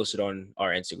have this posted on our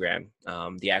Instagram,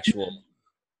 um, the actual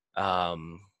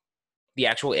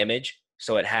image.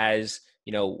 So it has,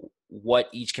 you know, what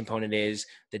each component is,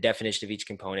 the definition of each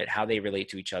component, how they relate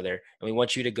to each other. And we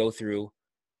want you to go through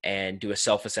and do a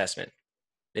self-assessment.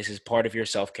 This is part of your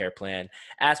self-care plan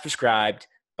as prescribed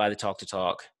by the Talk to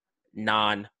Talk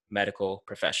non-medical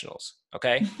professionals.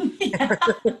 Okay. Yeah.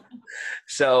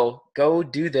 So go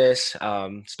do this,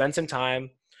 spend some time,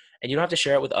 and you don't have to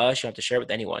share it with us. You don't have to share it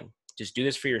with anyone. Just do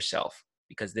this for yourself,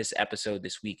 because this episode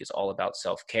this week is all about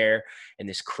self-care and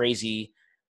this crazy,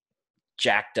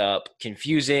 jacked up,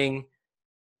 confusing,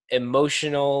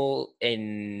 emotional,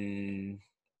 and,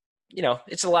 you know,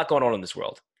 it's a lot going on in this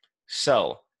world.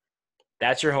 So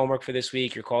that's your homework for this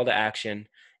week. Your call to action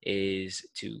is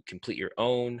to complete your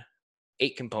own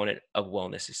 8 component of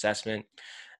wellness assessment.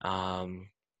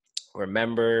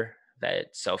 Remember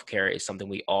that self-care is something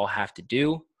we all have to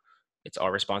do. It's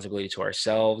our responsibility to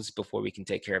ourselves before we can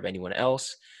take care of anyone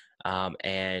else.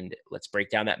 And let's break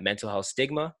down that mental health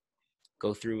stigma.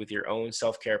 Go through with your own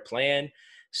self-care plan,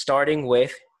 starting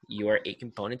with your 8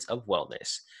 components of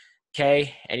wellness.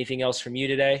 Kay, anything else from you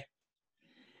today?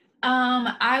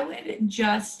 I would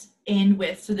just end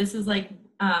with, so this is like,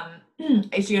 I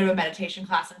used to go to a meditation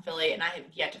class in Philly, and I have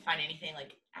yet to find anything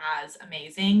like as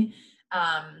amazing.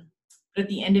 But at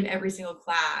the end of every single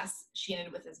class, she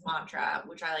ended with this mantra,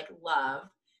 which I like love,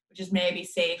 which is, may I be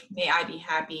safe, may I be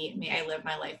happy, may I live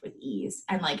my life with ease.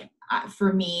 And like,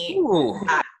 for me, Ooh.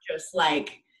 that just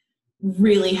like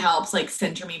really helps like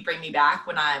center me, bring me back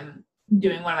when I'm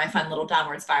doing one of my fun little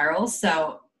downward spirals.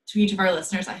 So to each of our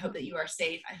listeners, I hope that you are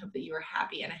safe. I hope that you are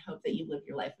happy, and I hope that you live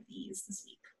your life with ease this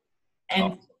week and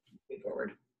move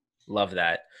forward. Love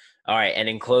that. All right. And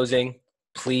in closing,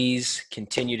 please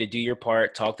continue to do your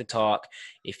part. Talk the talk.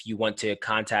 If you want to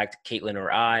contact Kaitlin or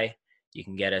I, you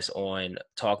can get us on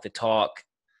Talk the Talk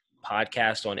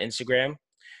podcast on Instagram.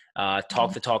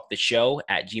 Talk the Talk the show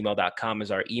at gmail.com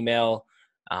is our email.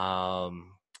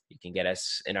 You can get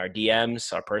us in our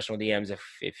DMs, our personal DMs,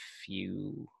 if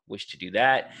you wish to do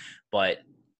that. But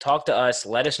talk to us.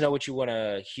 Let us know what you want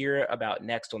to hear about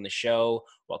next on the show,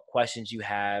 what questions you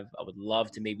have. I would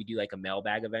love to maybe do like a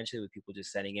mailbag eventually with people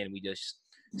just sending in. We just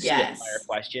spit fire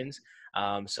questions.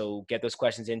 So get those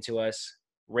questions into us.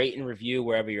 Rate and review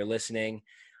wherever you're listening.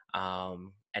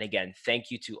 And again, thank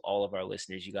you to all of our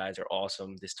listeners. You guys are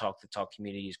awesome. This Talk the Talk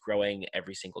community is growing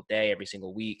every single day, every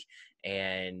single week.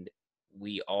 And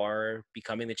we are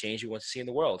becoming the change we want to see in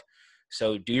the world.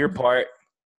 So do your part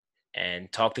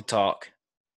and talk the talk.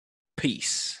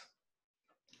 Peace.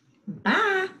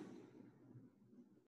 Bye.